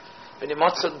mizbeach.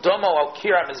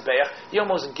 You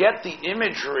almost get the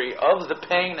imagery of the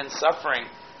pain and suffering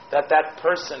that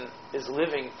person is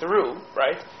living through,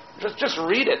 right? Just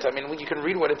read it. I mean, you can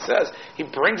read what it says. He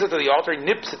brings it to the altar, he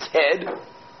nips its head,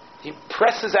 he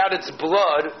presses out its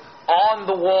blood on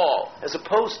the wall, as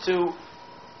opposed to,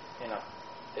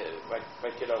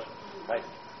 right,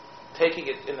 taking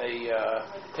it in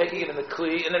the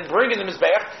kli and then bringing it in his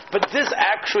back. But this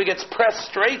actually gets pressed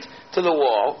straight to the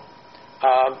wall.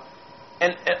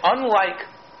 And unlike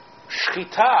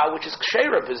shchita, which is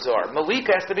ksheira bizar,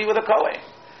 malika has to be with a kohen.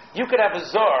 You could have a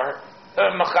zar,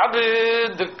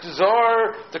 machabed the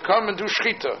zar to come and do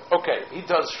shchita. Okay, he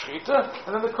does shchita,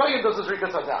 and then the kohen does the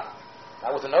zrikas hadam.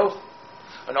 Not with an oath.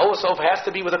 An oath has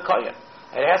to be with a kohen.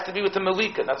 It has to be with the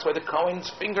malika. That's why the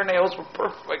kohen's fingernails were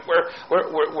perfect. Like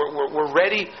we're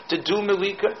ready to do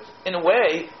malika. In a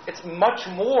way, it's much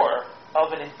more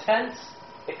of an intense,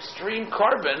 extreme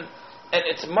carbon. And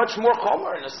it's much more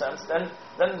chomer in a sense than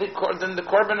the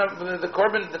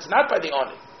korban that's not by the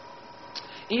oni.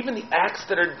 Even the acts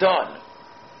that are done.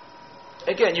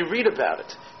 Again, you read about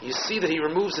it. You see that he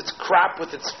removes its crop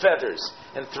with its feathers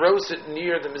and throws it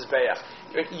near the mizbeach.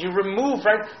 You remove,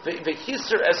 right, the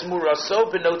hisser es muraso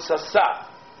benot sasa.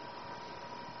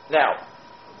 Now,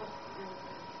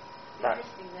 right.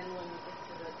 Then when you get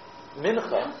to the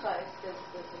mincha, it says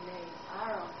that the name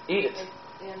Aaron. Eat it.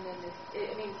 And then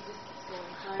it just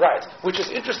right, which is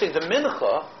interesting. The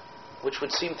mincha, which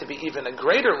would seem to be even a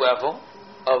greater level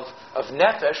of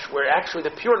nefesh, where actually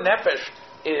the pure nefesh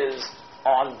is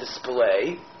on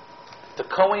display. The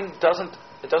kohen doesn't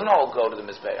all go to the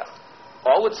mizbeach.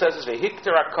 All it says is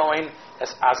vehikter HaKohen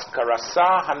es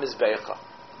askarasa hamizbecha.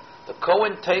 The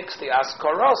kohen takes the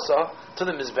askarasa to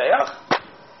the mizbeach,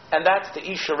 and that's the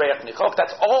isha reach nichok.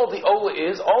 That's all the ola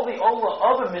is. All the ola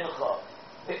of a mincha.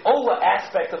 The ola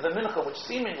aspect of the mincha, which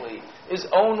seemingly is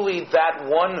only that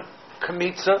one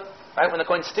kamitza, right? When the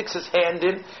kohen sticks his hand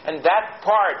in, and that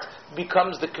part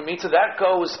becomes the kamitza, that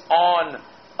goes on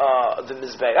the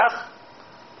mizbeach,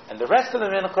 and the rest of the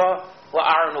mincha,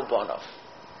 la'aron u'bonov.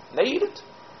 They eat it,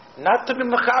 not to be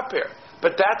mechaper,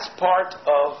 but that's part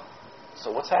of.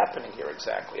 So what's happening here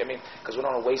exactly? I mean, because we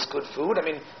don't want to waste good food. I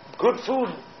mean, good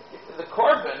food, the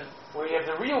korban, where you have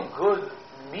the real good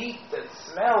meat and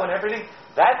smell and everything,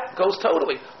 that goes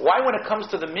totally. Why, when it comes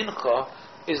to the mincha,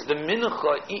 is the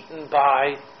mincha eaten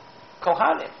by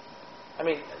kohanim? I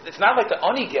mean, it's not like the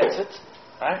oni gets it,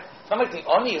 right? It's not like the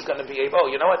oni is going to be able,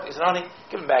 you know what, he's an oni,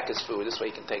 give him back his food, this way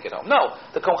he can take it home. No,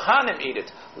 the kohanim eat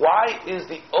it. Why is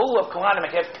the ola of kohanim,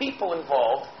 I have people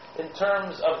involved in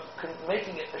terms of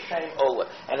making it the shem ola.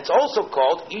 And it's also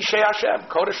called Ishay Hashem,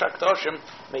 Kodesh HaKadoshim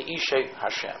Me Ishay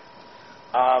Hashem.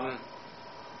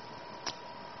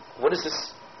 What is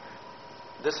this?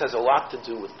 This has a lot to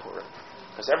do with Purim.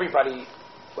 Because everybody,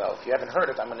 well, if you haven't heard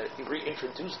it, I'm going to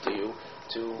reintroduce to you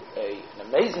to an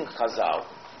amazing chazal.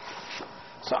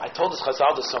 So I told this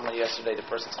chazal to someone yesterday. The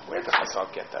person said, where did the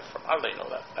chazal get that from? How do they know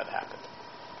that happened?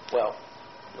 Well,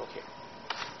 you'll hear.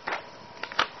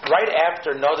 Right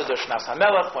after Noda Shnas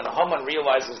HaMelech, when Haman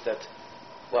realizes that,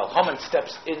 well, Haman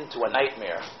steps into a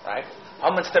nightmare, right?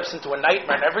 Haman steps into a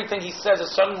nightmare, and everything he says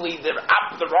is suddenly the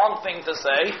wrong thing to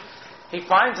say. He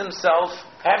finds himself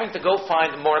having to go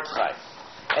find Mordechai.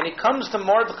 And he comes to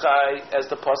Mordechai, as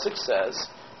the Pasuk says,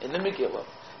 in the Megillah.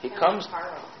 He comes...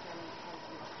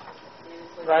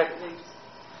 Right.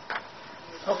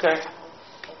 Okay.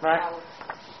 Right.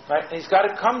 Right. And he's got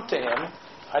to come to him.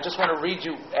 I just want to read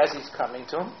you as he's coming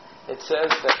to him. It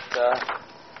says that...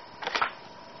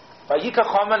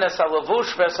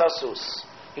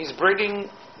 He's bringing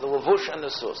the levush and the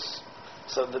sus.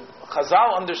 So the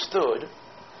Chazal understood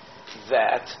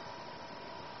that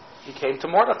he came to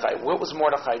Mordechai. What was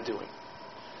Mordechai doing?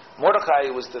 Mordechai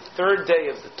was the third day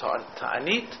of the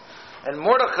Ta'anit, and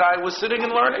Mordechai was sitting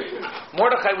and learning.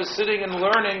 Mordechai was sitting and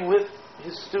learning with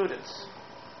his students.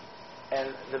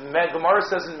 And the Gemara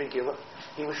says in Megillah,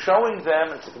 he was showing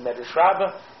them, into the Medrash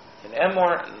Rabbah, in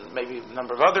Emor, and maybe a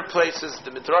number of other places,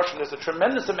 the Midrash, there's a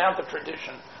tremendous amount of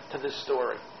tradition to this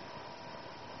story.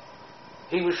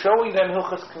 He was showing them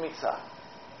Hilchas Kmitza.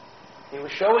 He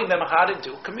was showing them how to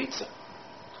do Kmitza.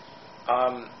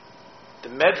 The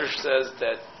Medrash says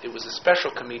that it was a special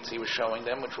Kmitza he was showing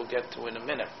them, which we'll get to in a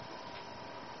minute.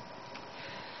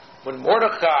 When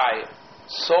Mordechai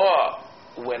saw,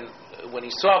 when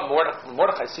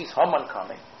Mordechai sees Haman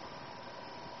coming,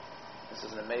 this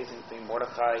is an amazing thing.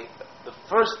 Mordechai, the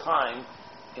first time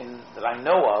that I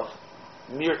know of,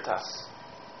 Mirtas,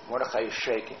 Mordechai is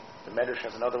shaking. The Medrash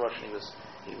has another Russian.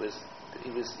 He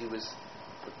was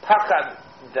pachad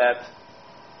that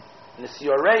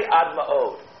nisyorei ad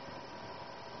ma'od.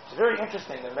 It's very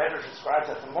interesting. The Medrash describes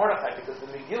that to Mordechai because the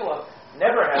Megillah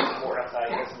never has Mordechai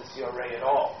as nisyorei at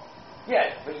all.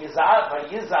 Yeah,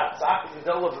 vayizat zak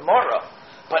v'gdola v'mora.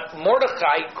 But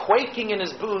Mordechai quaking in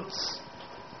his boots.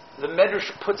 The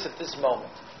Medrash puts at this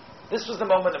moment. This was the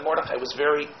moment that Mordechai was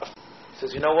very... He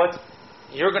says, you know what?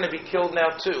 You're going to be killed now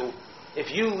too.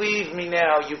 If you leave me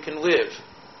now, you can live.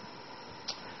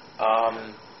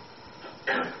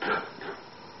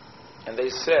 And they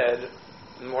said,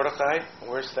 Mordechai,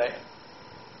 we're staying.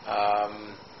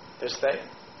 They're staying.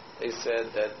 They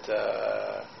said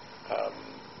that...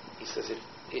 he says,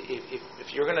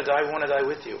 if you're going to die, we want to die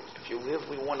with you. If you live,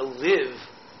 we want to live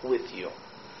with you.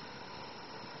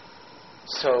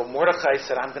 So Mordechai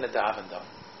said, I'm going to daven though.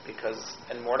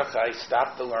 And Mordechai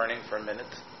stopped the learning for a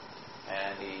minute,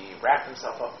 and he wrapped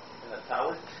himself up in a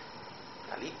talit,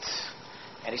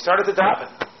 and he started to daven.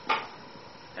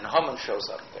 And Haman shows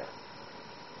up there.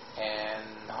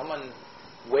 And Haman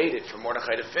waited for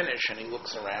Mordechai to finish, and he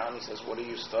looks around, he says, what are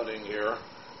you studying here?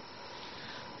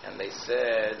 And they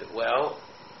said, well,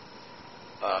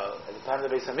 at the time of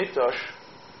the Beis HaMikdash,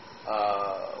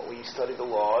 we studied the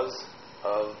laws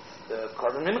of the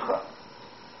Karban Mincha.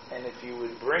 And if you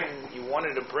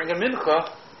wanted to bring a Mincha,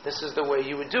 this is the way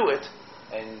you would do it.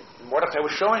 And Mordechai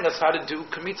was showing us how to do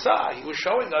Kmitza. He was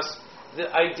showing us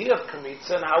the idea of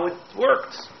Kmitza and how it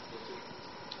worked.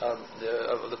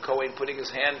 The Kohen putting his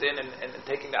hand in and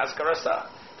taking the Askarasa.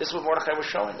 This is what Mordechai was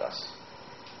showing us.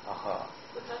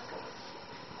 What's Askarasa?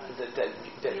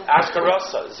 The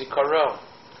Askarasa, Zikaro.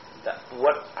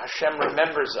 What Hashem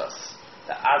remembers us.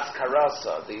 The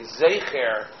Askarasa, the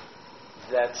Zecher,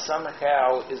 that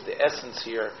somehow is the essence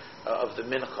here of the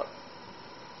Mincha.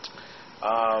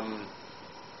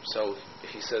 So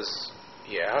he says,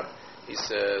 yeah. He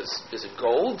says, is it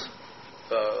gold?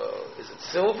 Is it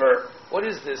silver? What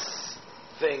is this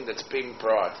thing that's being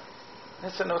brought?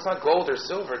 And I said, no, it's not gold or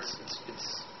silver. It's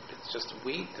just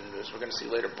wheat, and as we're going to see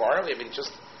later, barley. I mean,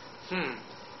 just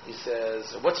He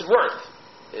says, what's it worth?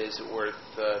 Is it worth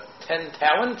 10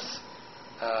 talents?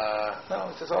 No,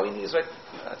 he says, all you need is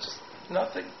just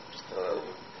nothing. Just a little.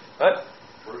 What?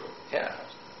 Yeah.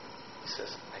 He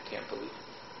says, I can't believe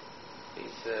it. He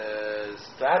says,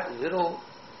 that little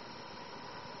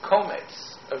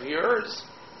kometz of yours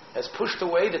has pushed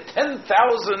away the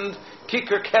 10,000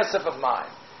 kikar kesef of mine.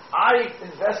 I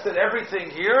invested everything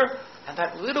here, and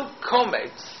that little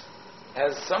kometz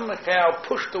has somehow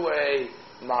pushed away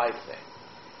my thing.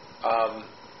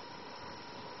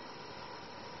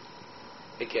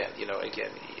 Again,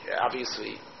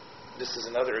 obviously, this is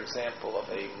another example of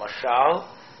a mashal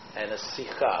and a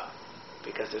sikha,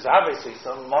 because there's obviously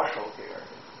some mashal here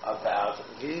about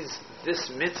this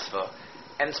mitzvah,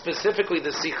 and specifically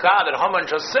the sikha that Haman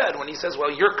just said when he says,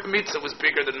 well, your kmitza was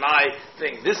bigger than my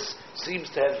thing. This seems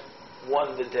to have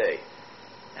won the day.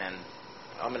 And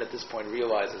Haman at this point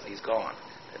realizes he's gone.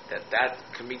 That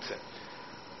kmitza.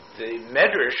 The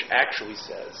Medrash actually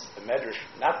says, the Medrash,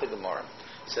 not the Gemara,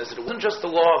 says that it wasn't just the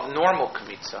law of normal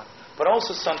kmitza, but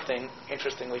also something,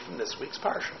 interestingly, from this week's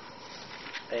parsha.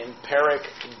 In Perek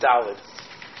Daled,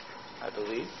 I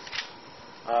believe.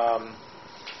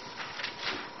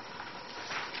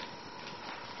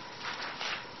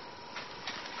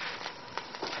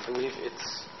 believe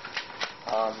it's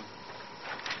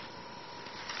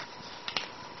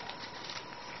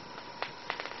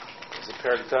is it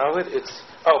Perek Dalet? It's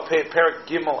Perek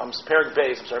Gimel. Perek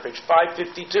Beis. I'm sorry, page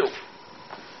 552.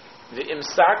 The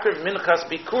Imsakriv Minchas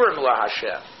Bikurim La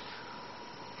Hashem.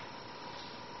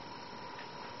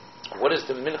 What is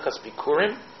the Minchas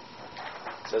Bikurim?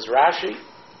 Says Rashi,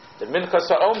 the Minchas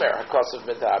HaOmer HaKosav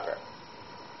Medaber.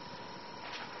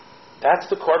 That's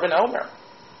the Korban Omer.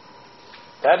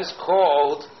 That is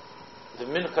called the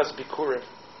Minchas Bikurim.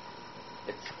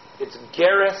 It's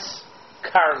Geres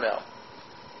Carmel.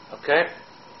 Okay?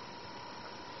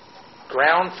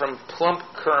 Ground from plump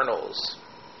kernels.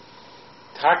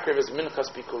 Takriv is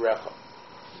Minchas Bikurecha.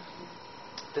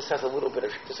 This has a little bit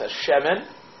of, this has Shemen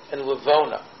and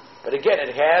Levona. But again,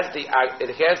 it has the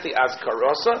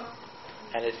Azkarosa,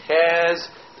 and it has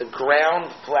the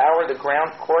ground flour, the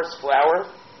ground coarse flour,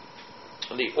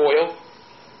 and the oil.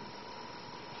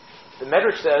 The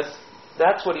Medrash says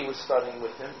that's what he was studying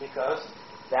with him, because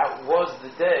that was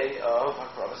the day of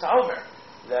HaKravas HaOmer.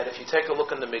 That if you take a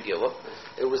look in the Megillah,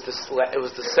 it was the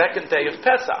second day of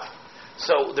Pesach.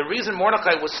 So the reason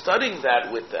Mordechai was studying that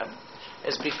with them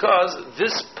is because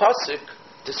this pasuk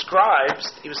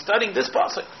describes, he was studying this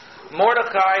pasuk.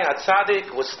 Mordechai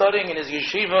HaTzadik was studying in his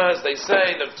yeshiva, as they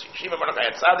say, the yeshiva Mordechai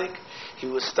HaTzadik. He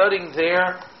was studying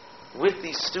there with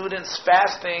these students,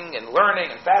 fasting and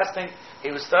learning and fasting. He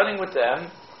was studying with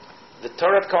them the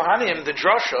Torah Kohanim, the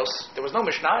Droshos. There was no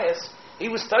Mishnayos. He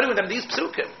was studying with them these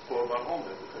psukim. Or about home,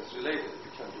 because it's related.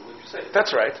 You can't do what you say.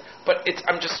 That's right. But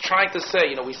I'm just trying to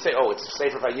say, we say, it's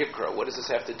Sefer Vayikra. What does this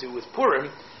have to do with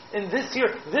Purim? In this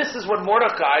year, this is what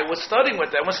Mordechai was studying with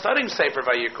them. Was studying Sefer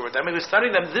Vayikra with them. He was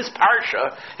studying them this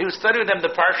parsha. He was studying with them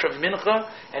the parsha of Mincha,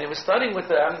 and he was studying with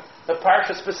them the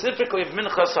parsha specifically of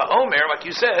Minchas HaOmer, like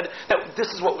you said, that this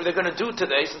is what they're going to do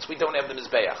today since we don't have the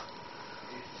Mizbeach.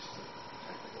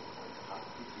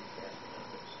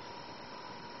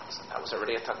 That was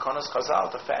already a Takonos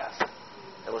Chazal to fast.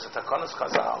 There was a Takonos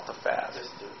Chazal to fast.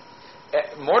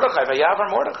 Mordechai, Vayavar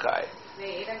Mordechai.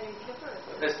 They ate on Yom Kippur.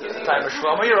 At the time of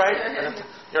Shlomo, you're right.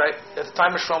 You're right. At the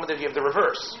time of Shlomo, you have the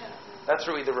reverse. Yeah. That's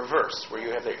really the reverse, where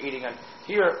you have their eating on.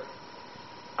 Here,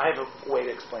 I have a way to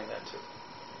explain that too.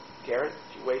 Garrett,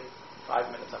 if you wait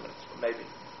 5 minutes, maybe.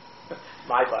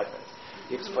 My 5 minutes.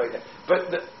 You explain that.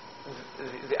 But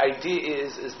the idea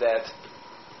is that.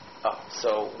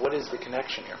 So what is the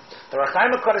connection here? The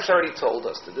HaChaim HaKadosh already told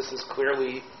us that this is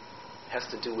clearly has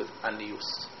to do with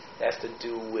anius. It has to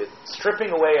do with stripping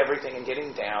away everything and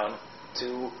getting down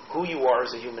to who you are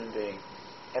as a human being,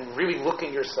 and really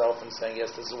looking yourself and saying,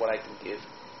 yes, this is what I can give.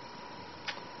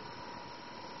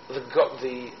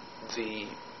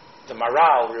 The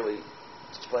Maral really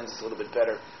explains this a little bit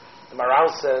better. The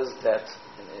Maral says that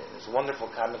in his wonderful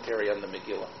commentary on the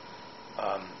Megillah,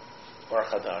 Ohr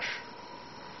HaChaim,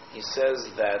 he says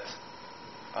that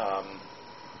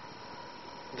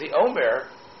the Omer,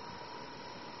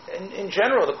 in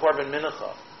general, the Korban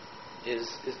Mincha,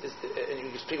 is and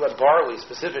you speak about barley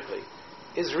specifically,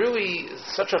 is really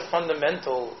such a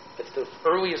fundamental. It's the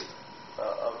earliest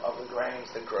of the grains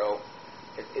that grow.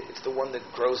 It's the one that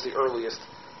grows the earliest.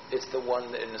 It's the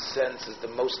one that, in a sense, is the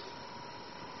most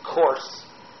coarse.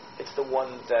 It's the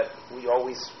one that we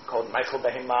always call Michael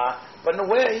Behemah. But in a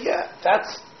way,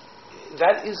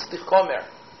 that is the Chomer.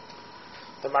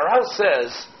 The Maral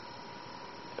says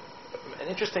an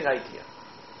interesting idea.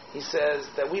 He says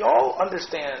that we all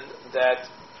understand that,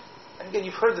 and again,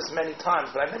 you've heard this many times,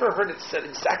 but I've never heard it said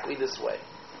exactly this way,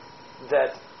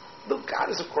 that, look, God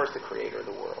is, of course, the creator of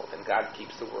the world, and God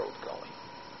keeps the world going.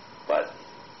 But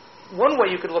one way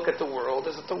you could look at the world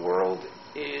is that the world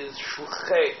is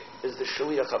the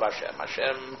shaliach of Hashem.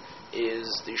 Hashem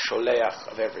is the sholeach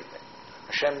of everything.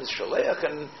 Hashem is sholeach,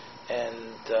 and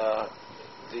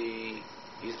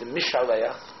he's the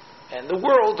mishaleach, and the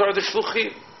world are the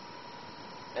shluchim.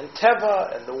 And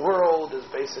Teva and the world is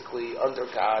basically under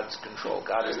God's control.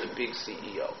 God is the big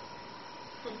CEO.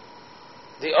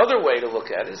 The other way to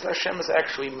look at it is Hashem is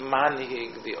actually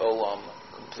manhig the olam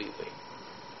completely.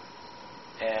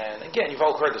 And again, you've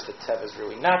all heard this, that Teva is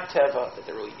really not Teva, that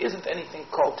there really isn't anything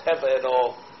called Teva at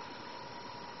all.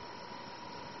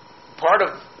 Part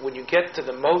of, when you get to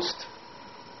the most,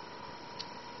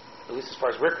 at least as far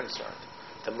as we're concerned,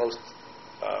 the most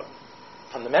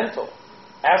fundamental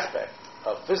aspect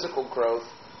of physical growth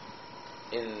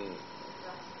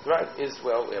is,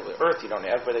 well, earth you don't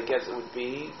have, but I guess it would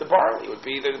be the barley, it would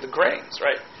be the grains,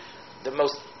 right? The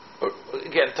most,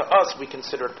 again, to us, we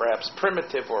consider it perhaps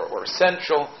primitive or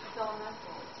essential.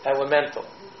 It's elemental.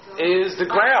 Is the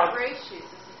ground. This is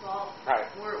all right.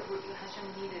 where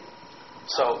Hashem needed.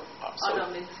 So, So,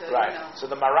 Adam into, right. you know. So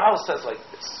the Maral says like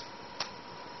this.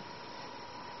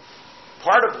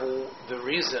 Part of the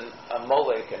reason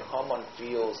Amalek and Haman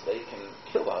feels they can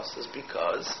kill us is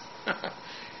because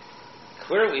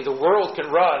clearly the world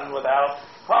can run without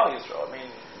Klal Yisrael. I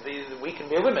mean, we can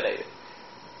be eliminated.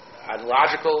 On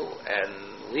logical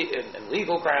and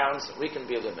legal grounds, we can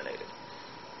be eliminated.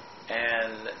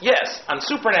 And yes, on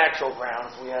supernatural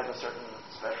grounds, we have a certain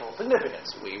special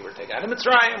significance. We were taken out of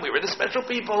Mitzrayim, we were the special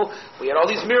people, we had all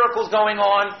these miracles going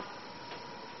on.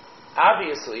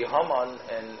 Obviously, Haman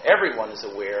and everyone is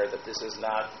aware that this is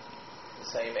not the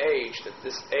same age, that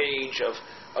this age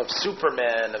of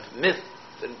Superman, of myth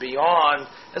and beyond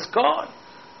has gone.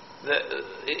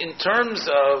 In terms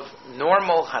of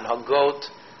normal Hanhagot,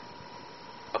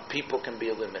 a people can be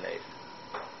eliminated.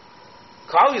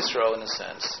 Klal Yisrael, in a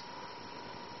sense,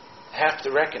 have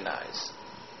to recognize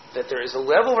that there is a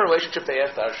level of relationship they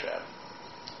have to Hashem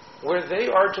where they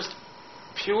are just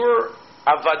pure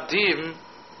avadim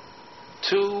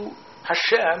to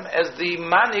Hashem as the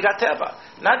Manig HaTeva,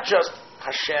 not just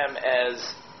Hashem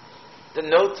as the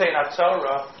Notein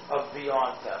HaTorah of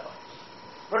beyond Teva,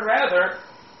 but rather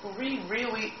we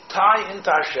really tie into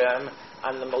Hashem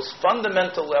on the most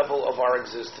fundamental level of our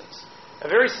existence. A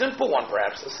very simple one,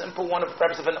 perhaps, a simple one of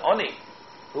perhaps of an Oni,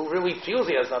 who really feels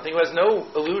he has nothing, who has no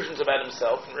illusions about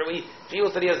himself, and really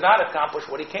feels that he has not accomplished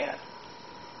what he can.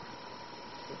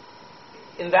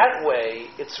 In that way,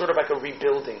 it's sort of like a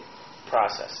rebuilding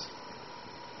process.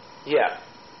 Yeah,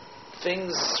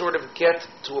 things sort of get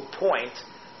to a point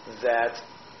that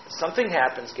something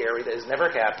happens, Gary, that has never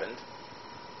happened,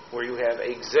 where you have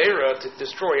a gzeira to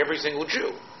destroy every single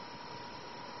Jew.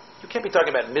 You can't be talking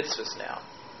about mitzvahs now,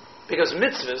 because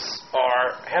mitzvahs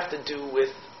have to do with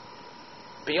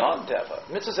beyond Teva.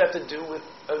 Mitzvahs have to do with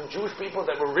Jewish people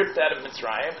that were ripped out of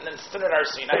Mitzrayim and then stood at our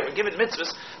Sinai. We're given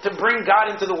mitzvahs to bring God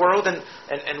into the world and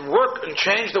work and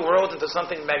change the world into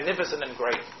something magnificent and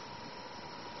great.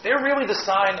 They're really the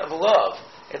sign of love.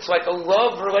 It's like a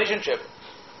love relationship.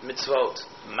 Mitzvot,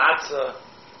 matzah,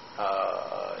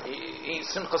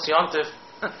 simchas yontif.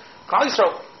 Klal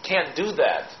Yisrael can't do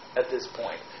that at this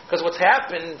point. Because what's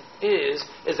happened is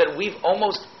that we've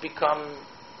almost become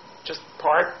just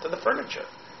part of the furniture.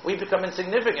 We've become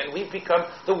insignificant.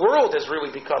 The world has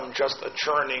really become just a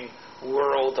churning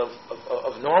world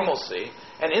of normalcy.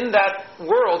 And in that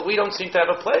world, we don't seem to have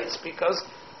a place because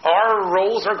our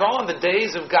roles are gone. The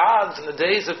days of gods and the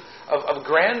days of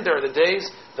grandeur,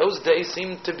 those days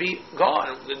seem to be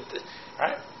gone.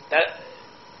 Right? That,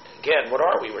 again, what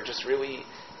are we? We're just really,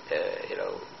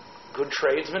 good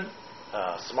tradesmen,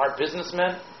 smart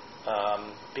businessmen,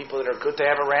 people that are good to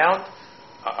have around.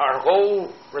 Our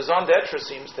whole raison d'etre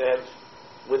seems to have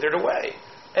withered away.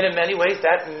 And in many ways,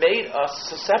 that made us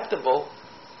susceptible,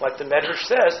 like the Medrash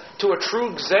says, to a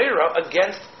true gzeira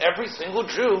against every single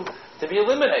Jew to be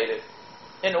eliminated.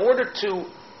 In order to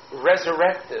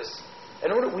resurrect this,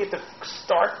 we have to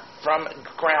start from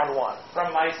ground one,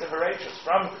 from Ma'aseh Bereshis,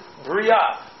 from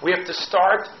Bria. We have to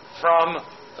start from,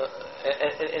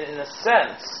 in a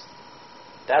sense,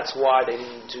 that's why they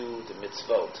didn't do the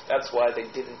mitzvot. That's why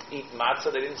they didn't eat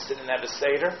matzah. They didn't sit and have a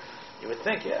seder. You would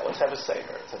think, let's have a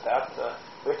seder. It's about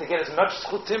we have to get as much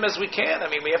schutim as we can. I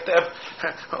mean, we have to have.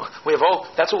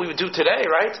 That's what we would do today,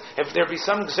 right? If there be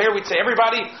some gzer, we'd say,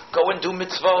 everybody go and do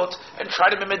mitzvot and try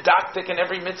to be medactic in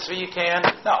every mitzvah you can.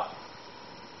 No,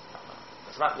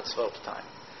 it's not mitzvot time.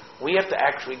 We have to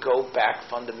actually go back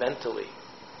fundamentally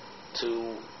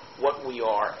to what we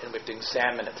are, and we have to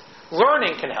examine it.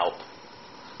 Learning can help.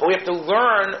 But we have to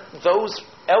learn those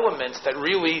elements that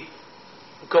really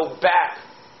go back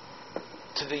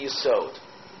to the Yesod.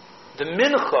 The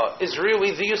Mincha is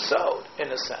really the Yesod,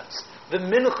 in a sense. The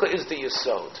Mincha is the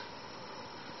Yesod.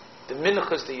 The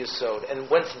Mincha is the Yesod. And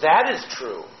once that is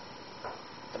true,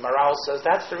 the Maral says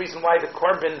that's the reason why the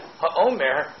Korban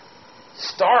HaOmer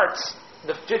starts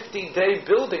the 50-day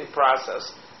building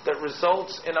process that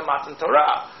results in a Matan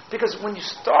Torah. Because when you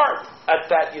start at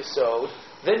that Yesod,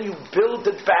 then you build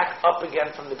it back up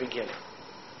again from the beginning.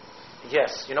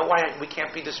 Yes, you know why we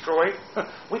can't be destroyed?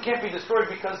 We can't be destroyed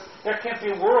because there can't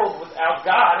be a world without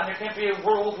God, and there can't be a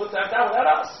world without God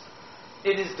without us.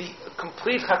 It is the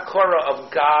complete hakara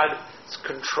of God's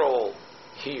control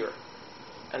here.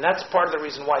 And that's part of the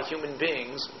reason why human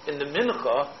beings, in the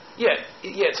mincha,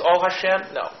 it's all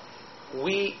Hashem. No.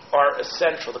 We are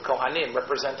essential, the Kohanim,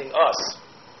 representing us,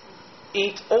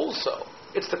 eat also.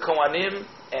 It's the Kohanim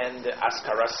and the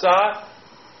Askarasa.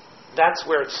 That's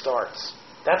where it starts.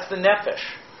 That's the nefesh.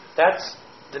 That's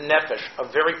the nefesh,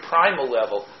 a very primal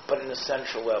level, but an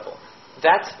essential level.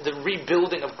 That's the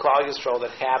rebuilding of Klal Yisrael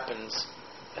that happens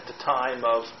at the time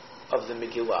of the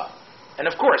Megillah. And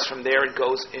of course, from there it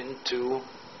goes into...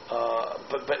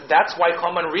 but that's why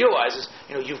Haman realizes,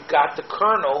 you've got the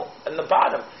kernel and the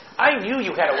bottom. I knew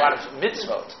you had a lot of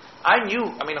mitzvot.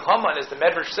 Haman, as the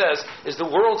Medrash says, is the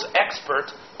world's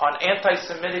expert on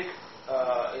anti-Semitic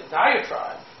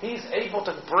diatribe. He's able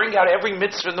to bring out every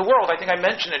mitzvah in the world. I think I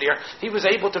mentioned it here. He was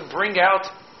able to bring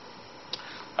out...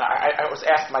 I was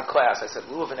asked in my class, I said,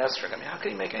 Lulav and Esrog, how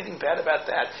can you make anything bad about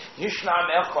that?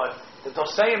 Yishnam Echad, the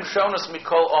Doseim Shonas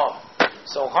Mikol Om.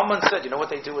 So Haman said, you know what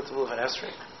they do with Lulav and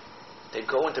Esrog? They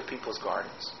go into people's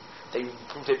gardens. They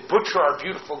butcher our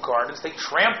beautiful gardens. They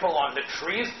trample on the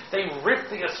trees. They rip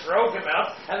the estrogim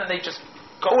out, and then they just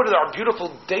go to our beautiful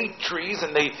date trees,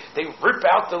 and they rip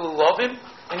out the lulavim.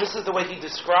 And this is the way he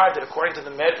described it, according to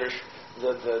the Medrash,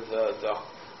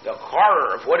 the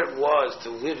horror of what it was to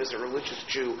live as a religious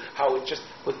Jew, how it just,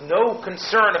 with no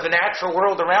concern of the natural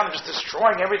world around them, just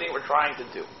destroying everything we're trying to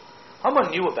do.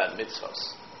 Haman knew about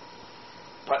mitzvahs.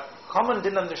 But Haman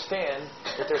didn't understand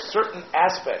that there are certain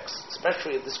aspects,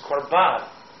 especially of this korban,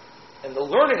 and the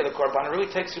learning of the korban really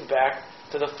takes you back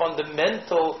to the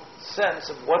fundamental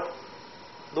sense of what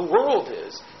the world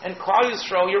is. And Klal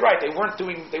Yisrael, you're right, they weren't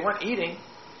eating,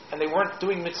 and they weren't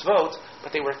doing mitzvot,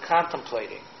 but they were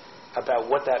contemplating about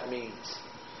what that means.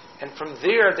 And from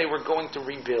there, they were going to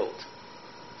rebuild.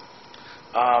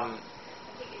 I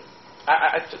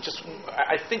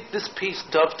think this piece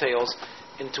dovetails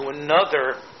into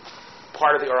another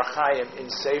part of the Ohr HaChaim in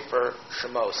Sefer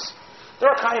Shemos. The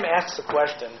Ohr HaChaim asks a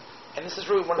question, and this is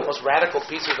really one of the most radical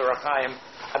pieces of the Ohr HaChaim,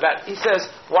 he says,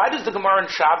 why does the Gemara in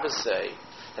Shabbos say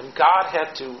that God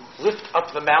had to lift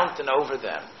up the mountain over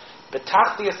them?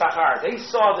 Betachti Yisachar. They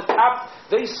saw the top,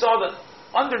 they saw the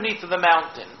underneath of the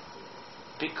mountain,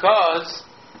 because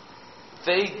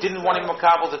they didn't want to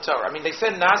makabel the Torah. They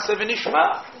said Nasa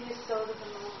v'nishma.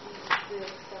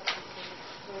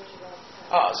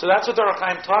 So that's what the Ohr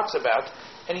HaChaim talks about,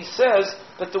 and he says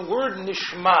that the word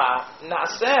nishma,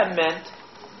 naseh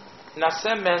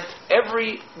meant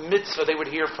every mitzvah they would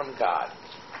hear from God.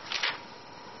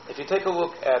 If you take a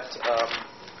look at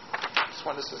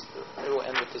it will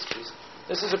end with this piece.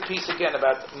 This is a piece again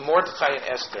about Mordechai and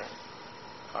Esther.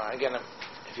 Again,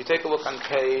 if you take a look on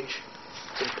page,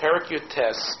 it's in Perek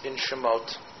Yutes in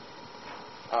Shemot.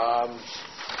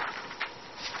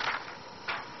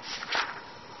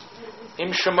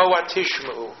 Im Shemoa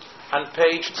Tishmu on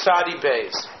page Tzadi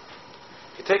Beis.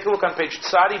 If you take a look on page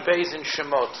Tzadi Beis in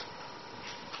Shemot,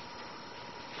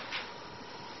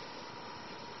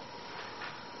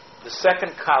 the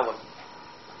second column,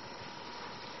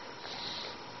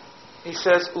 he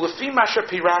says, Lefi Masha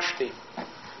Pirashti.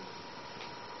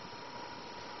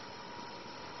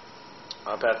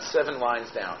 About 7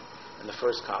 lines down in the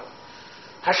first column.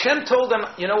 Hashem told them,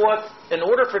 you know what? In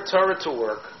order for Torah to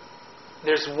work,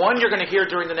 there's one you're going to hear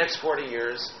during the next 40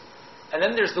 years, and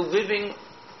then there's the living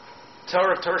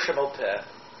Torah of Torah Shebaal Peh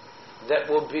that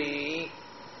will be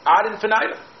ad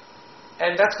infinitum.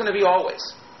 And that's going to be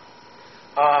always.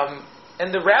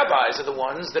 And the rabbis are the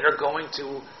ones that are going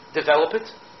to develop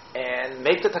it and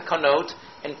make the takanot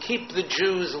and keep the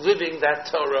Jews living that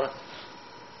Torah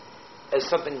as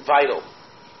something vital.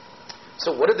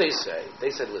 So what did they say?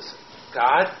 They said, listen,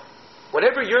 God,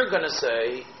 whatever you're going to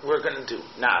say, we're going to do.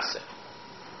 Naaseh.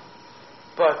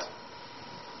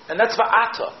 And that's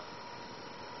va'ata.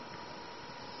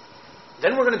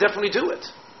 Then we're going to definitely do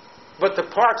it. But the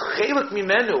part, chelik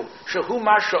mimenu, shehu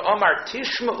masha omar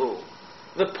tishma'u,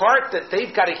 the part that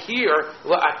they've got to hear,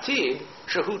 la'atid,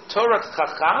 shehu Torah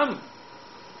chacham,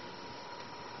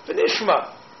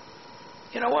 v'nishma.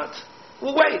 You know what?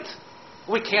 We'll wait.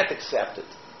 We can't accept it.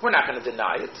 We're not going to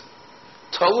deny it.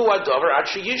 Tolu adover ad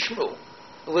sheyishmu.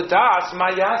 L'das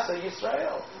mayasa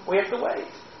Yisrael. We have to wait.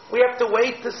 We have to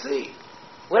wait to see.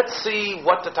 Let's see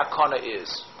what the takana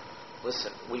is.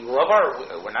 Listen, we love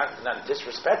we're not going to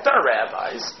disrespect our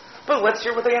rabbis, but let's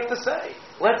hear what they have to say.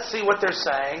 Let's see what they're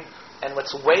saying, and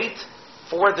let's wait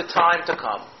for the time to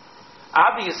come.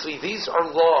 Obviously, these are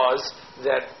laws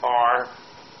that are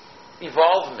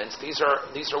evolvements. These are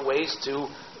ways to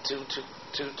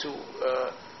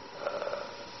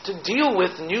deal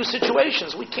with new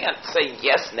situations. We can't say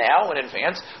yes now in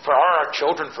advance for our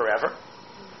children forever.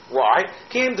 Why?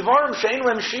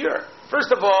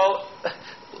 First of all,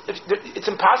 it's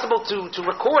impossible to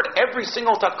record every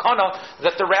single takana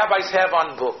that the rabbis have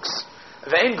on books.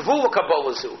 Every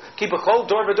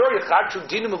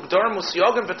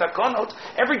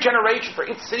generation, for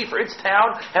its city, for its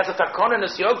town, has a takana and a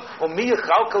siyog.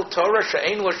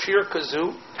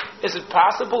 Is it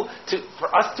possible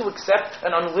for us to accept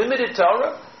an unlimited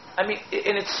Torah? I mean,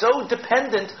 and it's so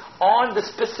dependent on the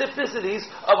specificities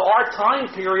of our time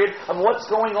period, of what's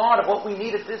going on, of what we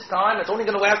need at this time. It's only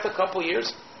going to last a couple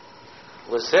years.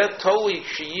 Let's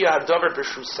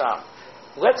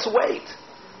wait.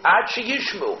 Ad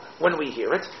sheyishmu. When we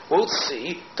hear it, we'll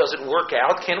see, does it work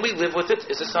out? Can we live with it?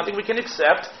 Is this something we can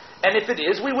accept? And if it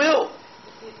is, we will.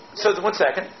 So, 1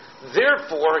 second.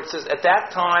 Therefore, it says, at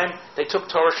that time, they took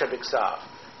Torah Shebiksav.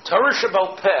 Torah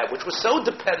Shebal Peh, which was so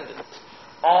dependent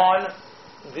on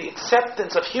the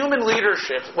acceptance of human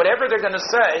leadership, whatever they're going to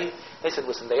say, they said,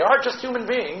 listen, they are just human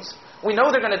beings. We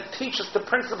know they're going to teach us the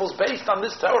principles based on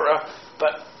this Torah,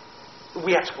 but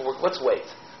we have to work. Let's wait.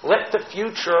 Let the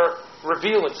future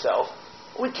reveal itself.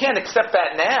 We can't accept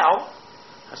that now.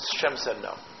 Hashem said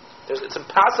no. It's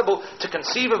impossible to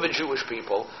conceive of a Jewish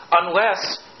people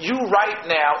unless you right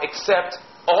now accept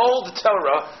all the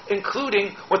Torah,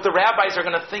 including what the rabbis are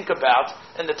going to think about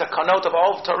in the takanot of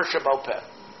all of Torah Shebal Peh.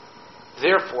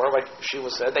 Therefore, like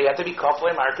Sheila said, they had to be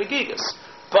kafle markagigas.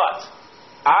 But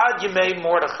Ad Yemei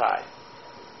Mordechai.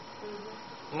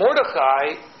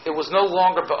 Mordechai, it was no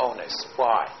longer ba'ones.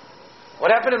 Why?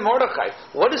 What happened in Mordechai?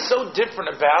 What is so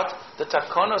different about the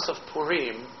takanos of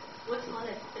Purim? What's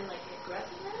honest in like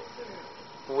aggressiveness?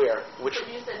 Where? Which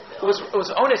you said it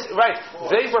was honest, right?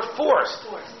 They were forced.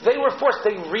 They were forced.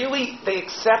 They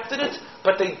accepted it,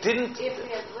 but they didn't.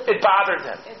 It bothered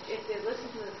them. If they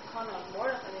listened to this Kana of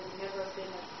Mordechai, they would never have been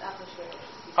established.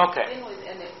 Okay.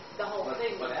 And the whole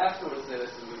thing. But afterwards, there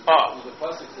was the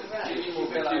pasuk says,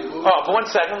 but 1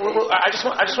 second. I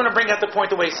just want to bring out the point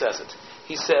the way he says it.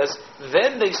 He says,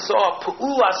 then they saw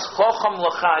Pu'ulas Chocham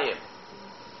L'Chaim.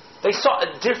 They saw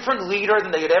a different leader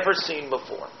than they had ever seen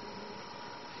before.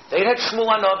 They had Shmuel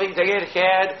HaNavi, they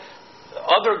had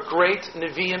other great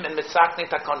Nevi'im and Mitzaknei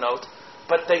Takanot,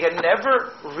 but they had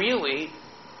never really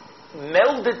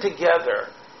melded together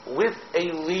with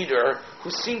a leader who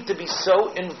seemed to be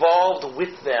so involved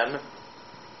with them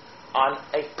on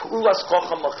a Pu'ulas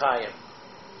Chocham L'Chaim.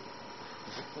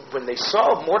 When they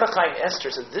saw Mordechai and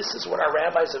Esther, said, this is what our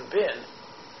rabbis have been,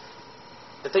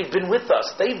 that they've been with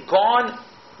us. They've gone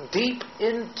deep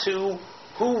into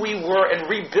who we were and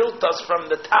rebuilt us from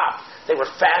the top. They were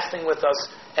fasting with us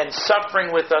and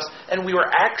suffering with us, and we were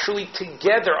actually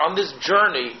together on this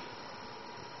journey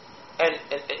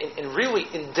and really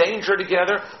in danger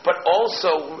together, but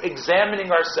also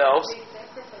examining ourselves. They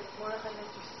sacrificed. Mordechai and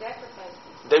Esther sacrificed.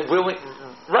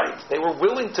 They were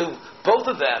willing to, both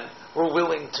of them were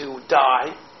willing to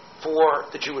die for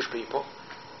the Jewish people.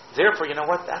 Therefore, you know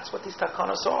what? That's what these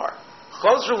takanos are.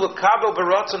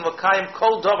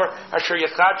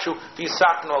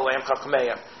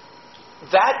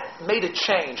 That made a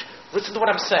change. Listen to what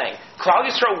I'm saying. Klal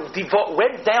Yisrael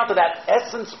went down to that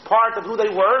essence part of who they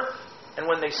were, and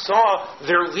when they saw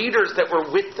their leaders that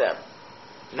were with them,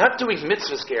 not doing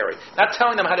mitzvahs, Gary, not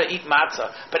telling them how to eat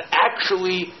matzah, but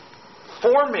actually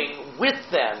forming with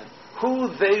them who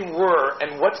they were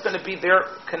and what's going to be their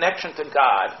connection to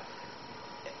God.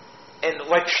 And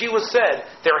like Sheila said,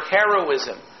 their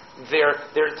heroism,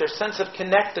 their sense of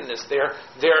connectedness, their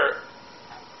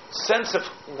sense of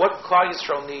what Klal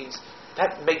Yisrael needs,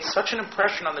 that made such an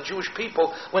impression on the Jewish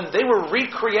people. When they were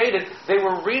recreated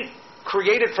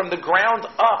from the ground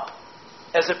up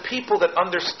as a people that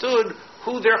understood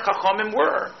who their Chachamim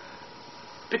were.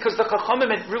 Because the Chachamim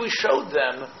had really showed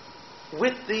them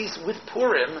with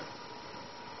Purim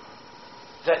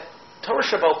that Torah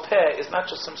Shebal Peh is not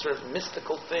just some sort of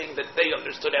mystical thing that they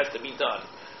understood has to be done.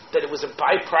 That it was a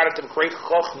byproduct of great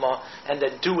Chochmah, and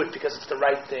that do it because it's the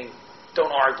right thing.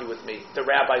 Don't argue with me. The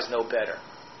rabbis know better.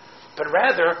 But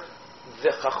rather, the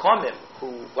Chachamim,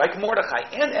 who, like Mordechai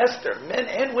and Esther, men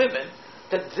and women,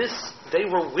 that they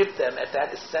were with them at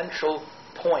that essential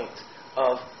point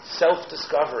of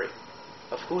self-discovery,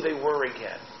 of who they were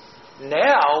again.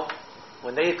 Now,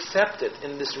 when they accept it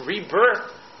in this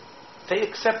rebirth, they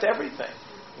accept everything.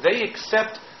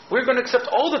 We're going to accept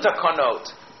all the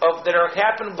takanot that are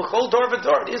happening b'chol dor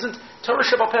v'dor. It isn't, Torah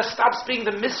Shebal Peh stops being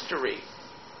the mystery.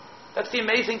 That's the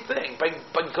amazing thing.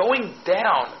 By going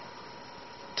down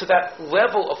to that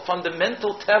level of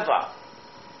fundamental teva,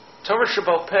 Torah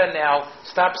Shebal Peh now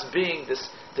stops being this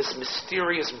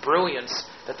mysterious brilliance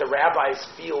that the rabbis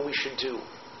feel we should do.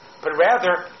 But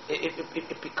rather,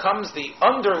 it becomes the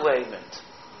underlayment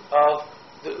of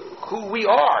who we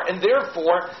are. And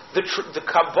therefore, the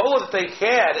Kabbalah that they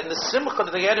had and the Simcha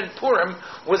that they had in Purim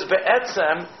was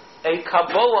be'etzem a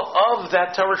Kabbalah of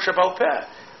that Torah Shebal Peh.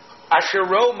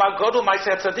 Ashero magodol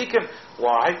ma'aseh tzadikim.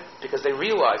 Why? Because they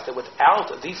realized that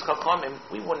without these Chachamim,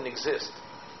 we wouldn't exist.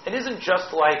 It isn't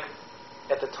just like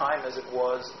at the time as it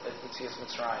was at Yetzias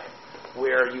Mitzrayim,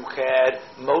 where you had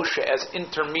Moshe as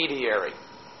intermediary.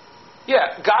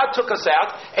 Yeah, God took us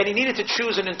out, and He needed to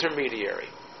choose an intermediary.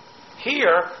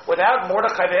 Here, without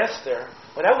Mordechai and Esther,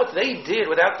 without what they did,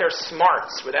 without their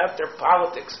smarts, without their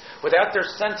politics, without their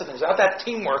sense of things, without that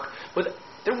teamwork,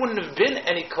 there wouldn't have been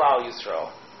any Klal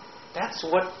Yisrael. That's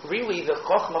what really the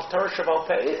Chochem of Torah Sheval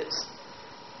Peh is,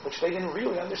 which they didn't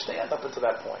really understand up until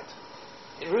that point.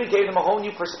 It really gave them a whole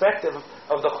new perspective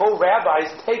of the whole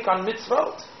rabbi's take on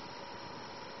mitzvot.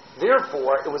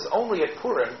 Therefore, it was only at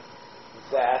Purim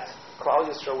that Klal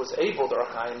Yisrael was able, the Ohr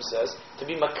HaChaim says, to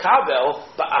be makabel,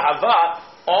 ba'ahava,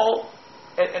 all,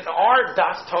 and our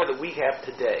das Torah that we have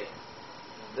today.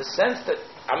 The sense that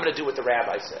I'm going to do what the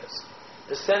rabbi says.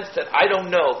 The sense that I don't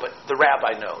know, but the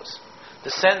rabbi knows.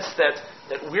 The sense that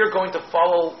we're going to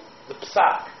follow the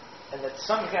psak, and that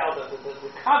somehow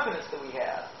the confidence that we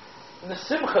have, and the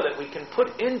simcha that we can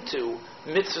put into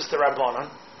mitzvahs d'Rabbanan,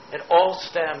 it all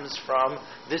stems from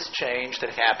this change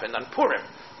that happened on Purim.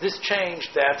 This change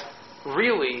that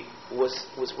really was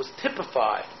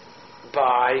typified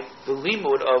by the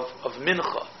limud of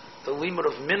mincha, the limud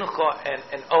of mincha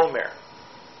and omer.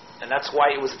 And that's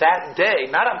why it was that day,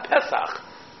 not on Pesach.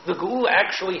 The Geula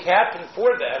actually happened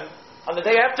for them on the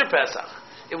day after Pesach.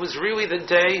 It was really the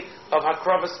day of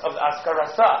Hakravas, of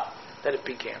Askarasa, that it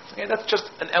began. Okay, that's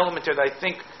just an element here that I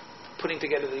think putting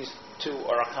together these two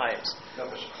Ohr HaChaim's. Yeah,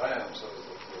 but HaChaim says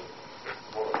that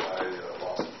the Mordechai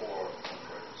lost 4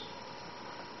 prayers.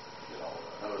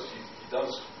 In other words, he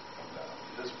does come down.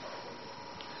 He is problem.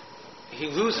 He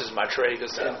loses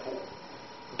Madregas. Yeah,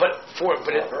 but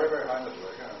a very, very high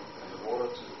Madrega, and in order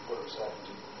to put himself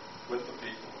with the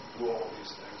people, do all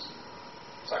these things,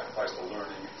 sacrifice the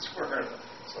learning, and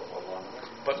stuff along the way.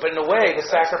 But in a way, the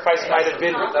sacrifice might have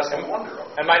been. That's the wonder of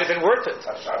it. It might have been worth it.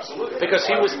 Absolutely. Because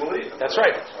he was. That's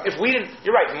right. If we didn't,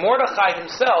 you're right. Mordechai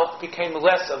himself became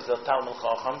less of the Talmud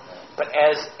Chacham, but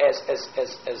as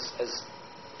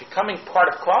becoming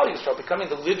part of Klal Yisrael, becoming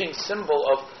the living symbol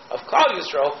of Klal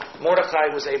Yisrael,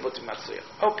 Mordechai was able to matzliach.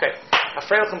 Okay.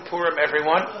 Afreilchem Purim,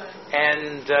 everyone,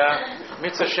 and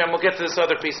Mitzvah Hashem. We'll get to this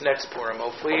other piece next Purim,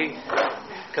 hopefully,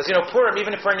 because Purim,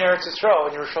 even if we're in Eretz Yisrael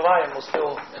in Yerushalayim, we'll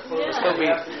still be.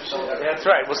 That's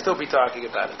right. We'll still be talking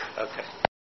about it. Okay.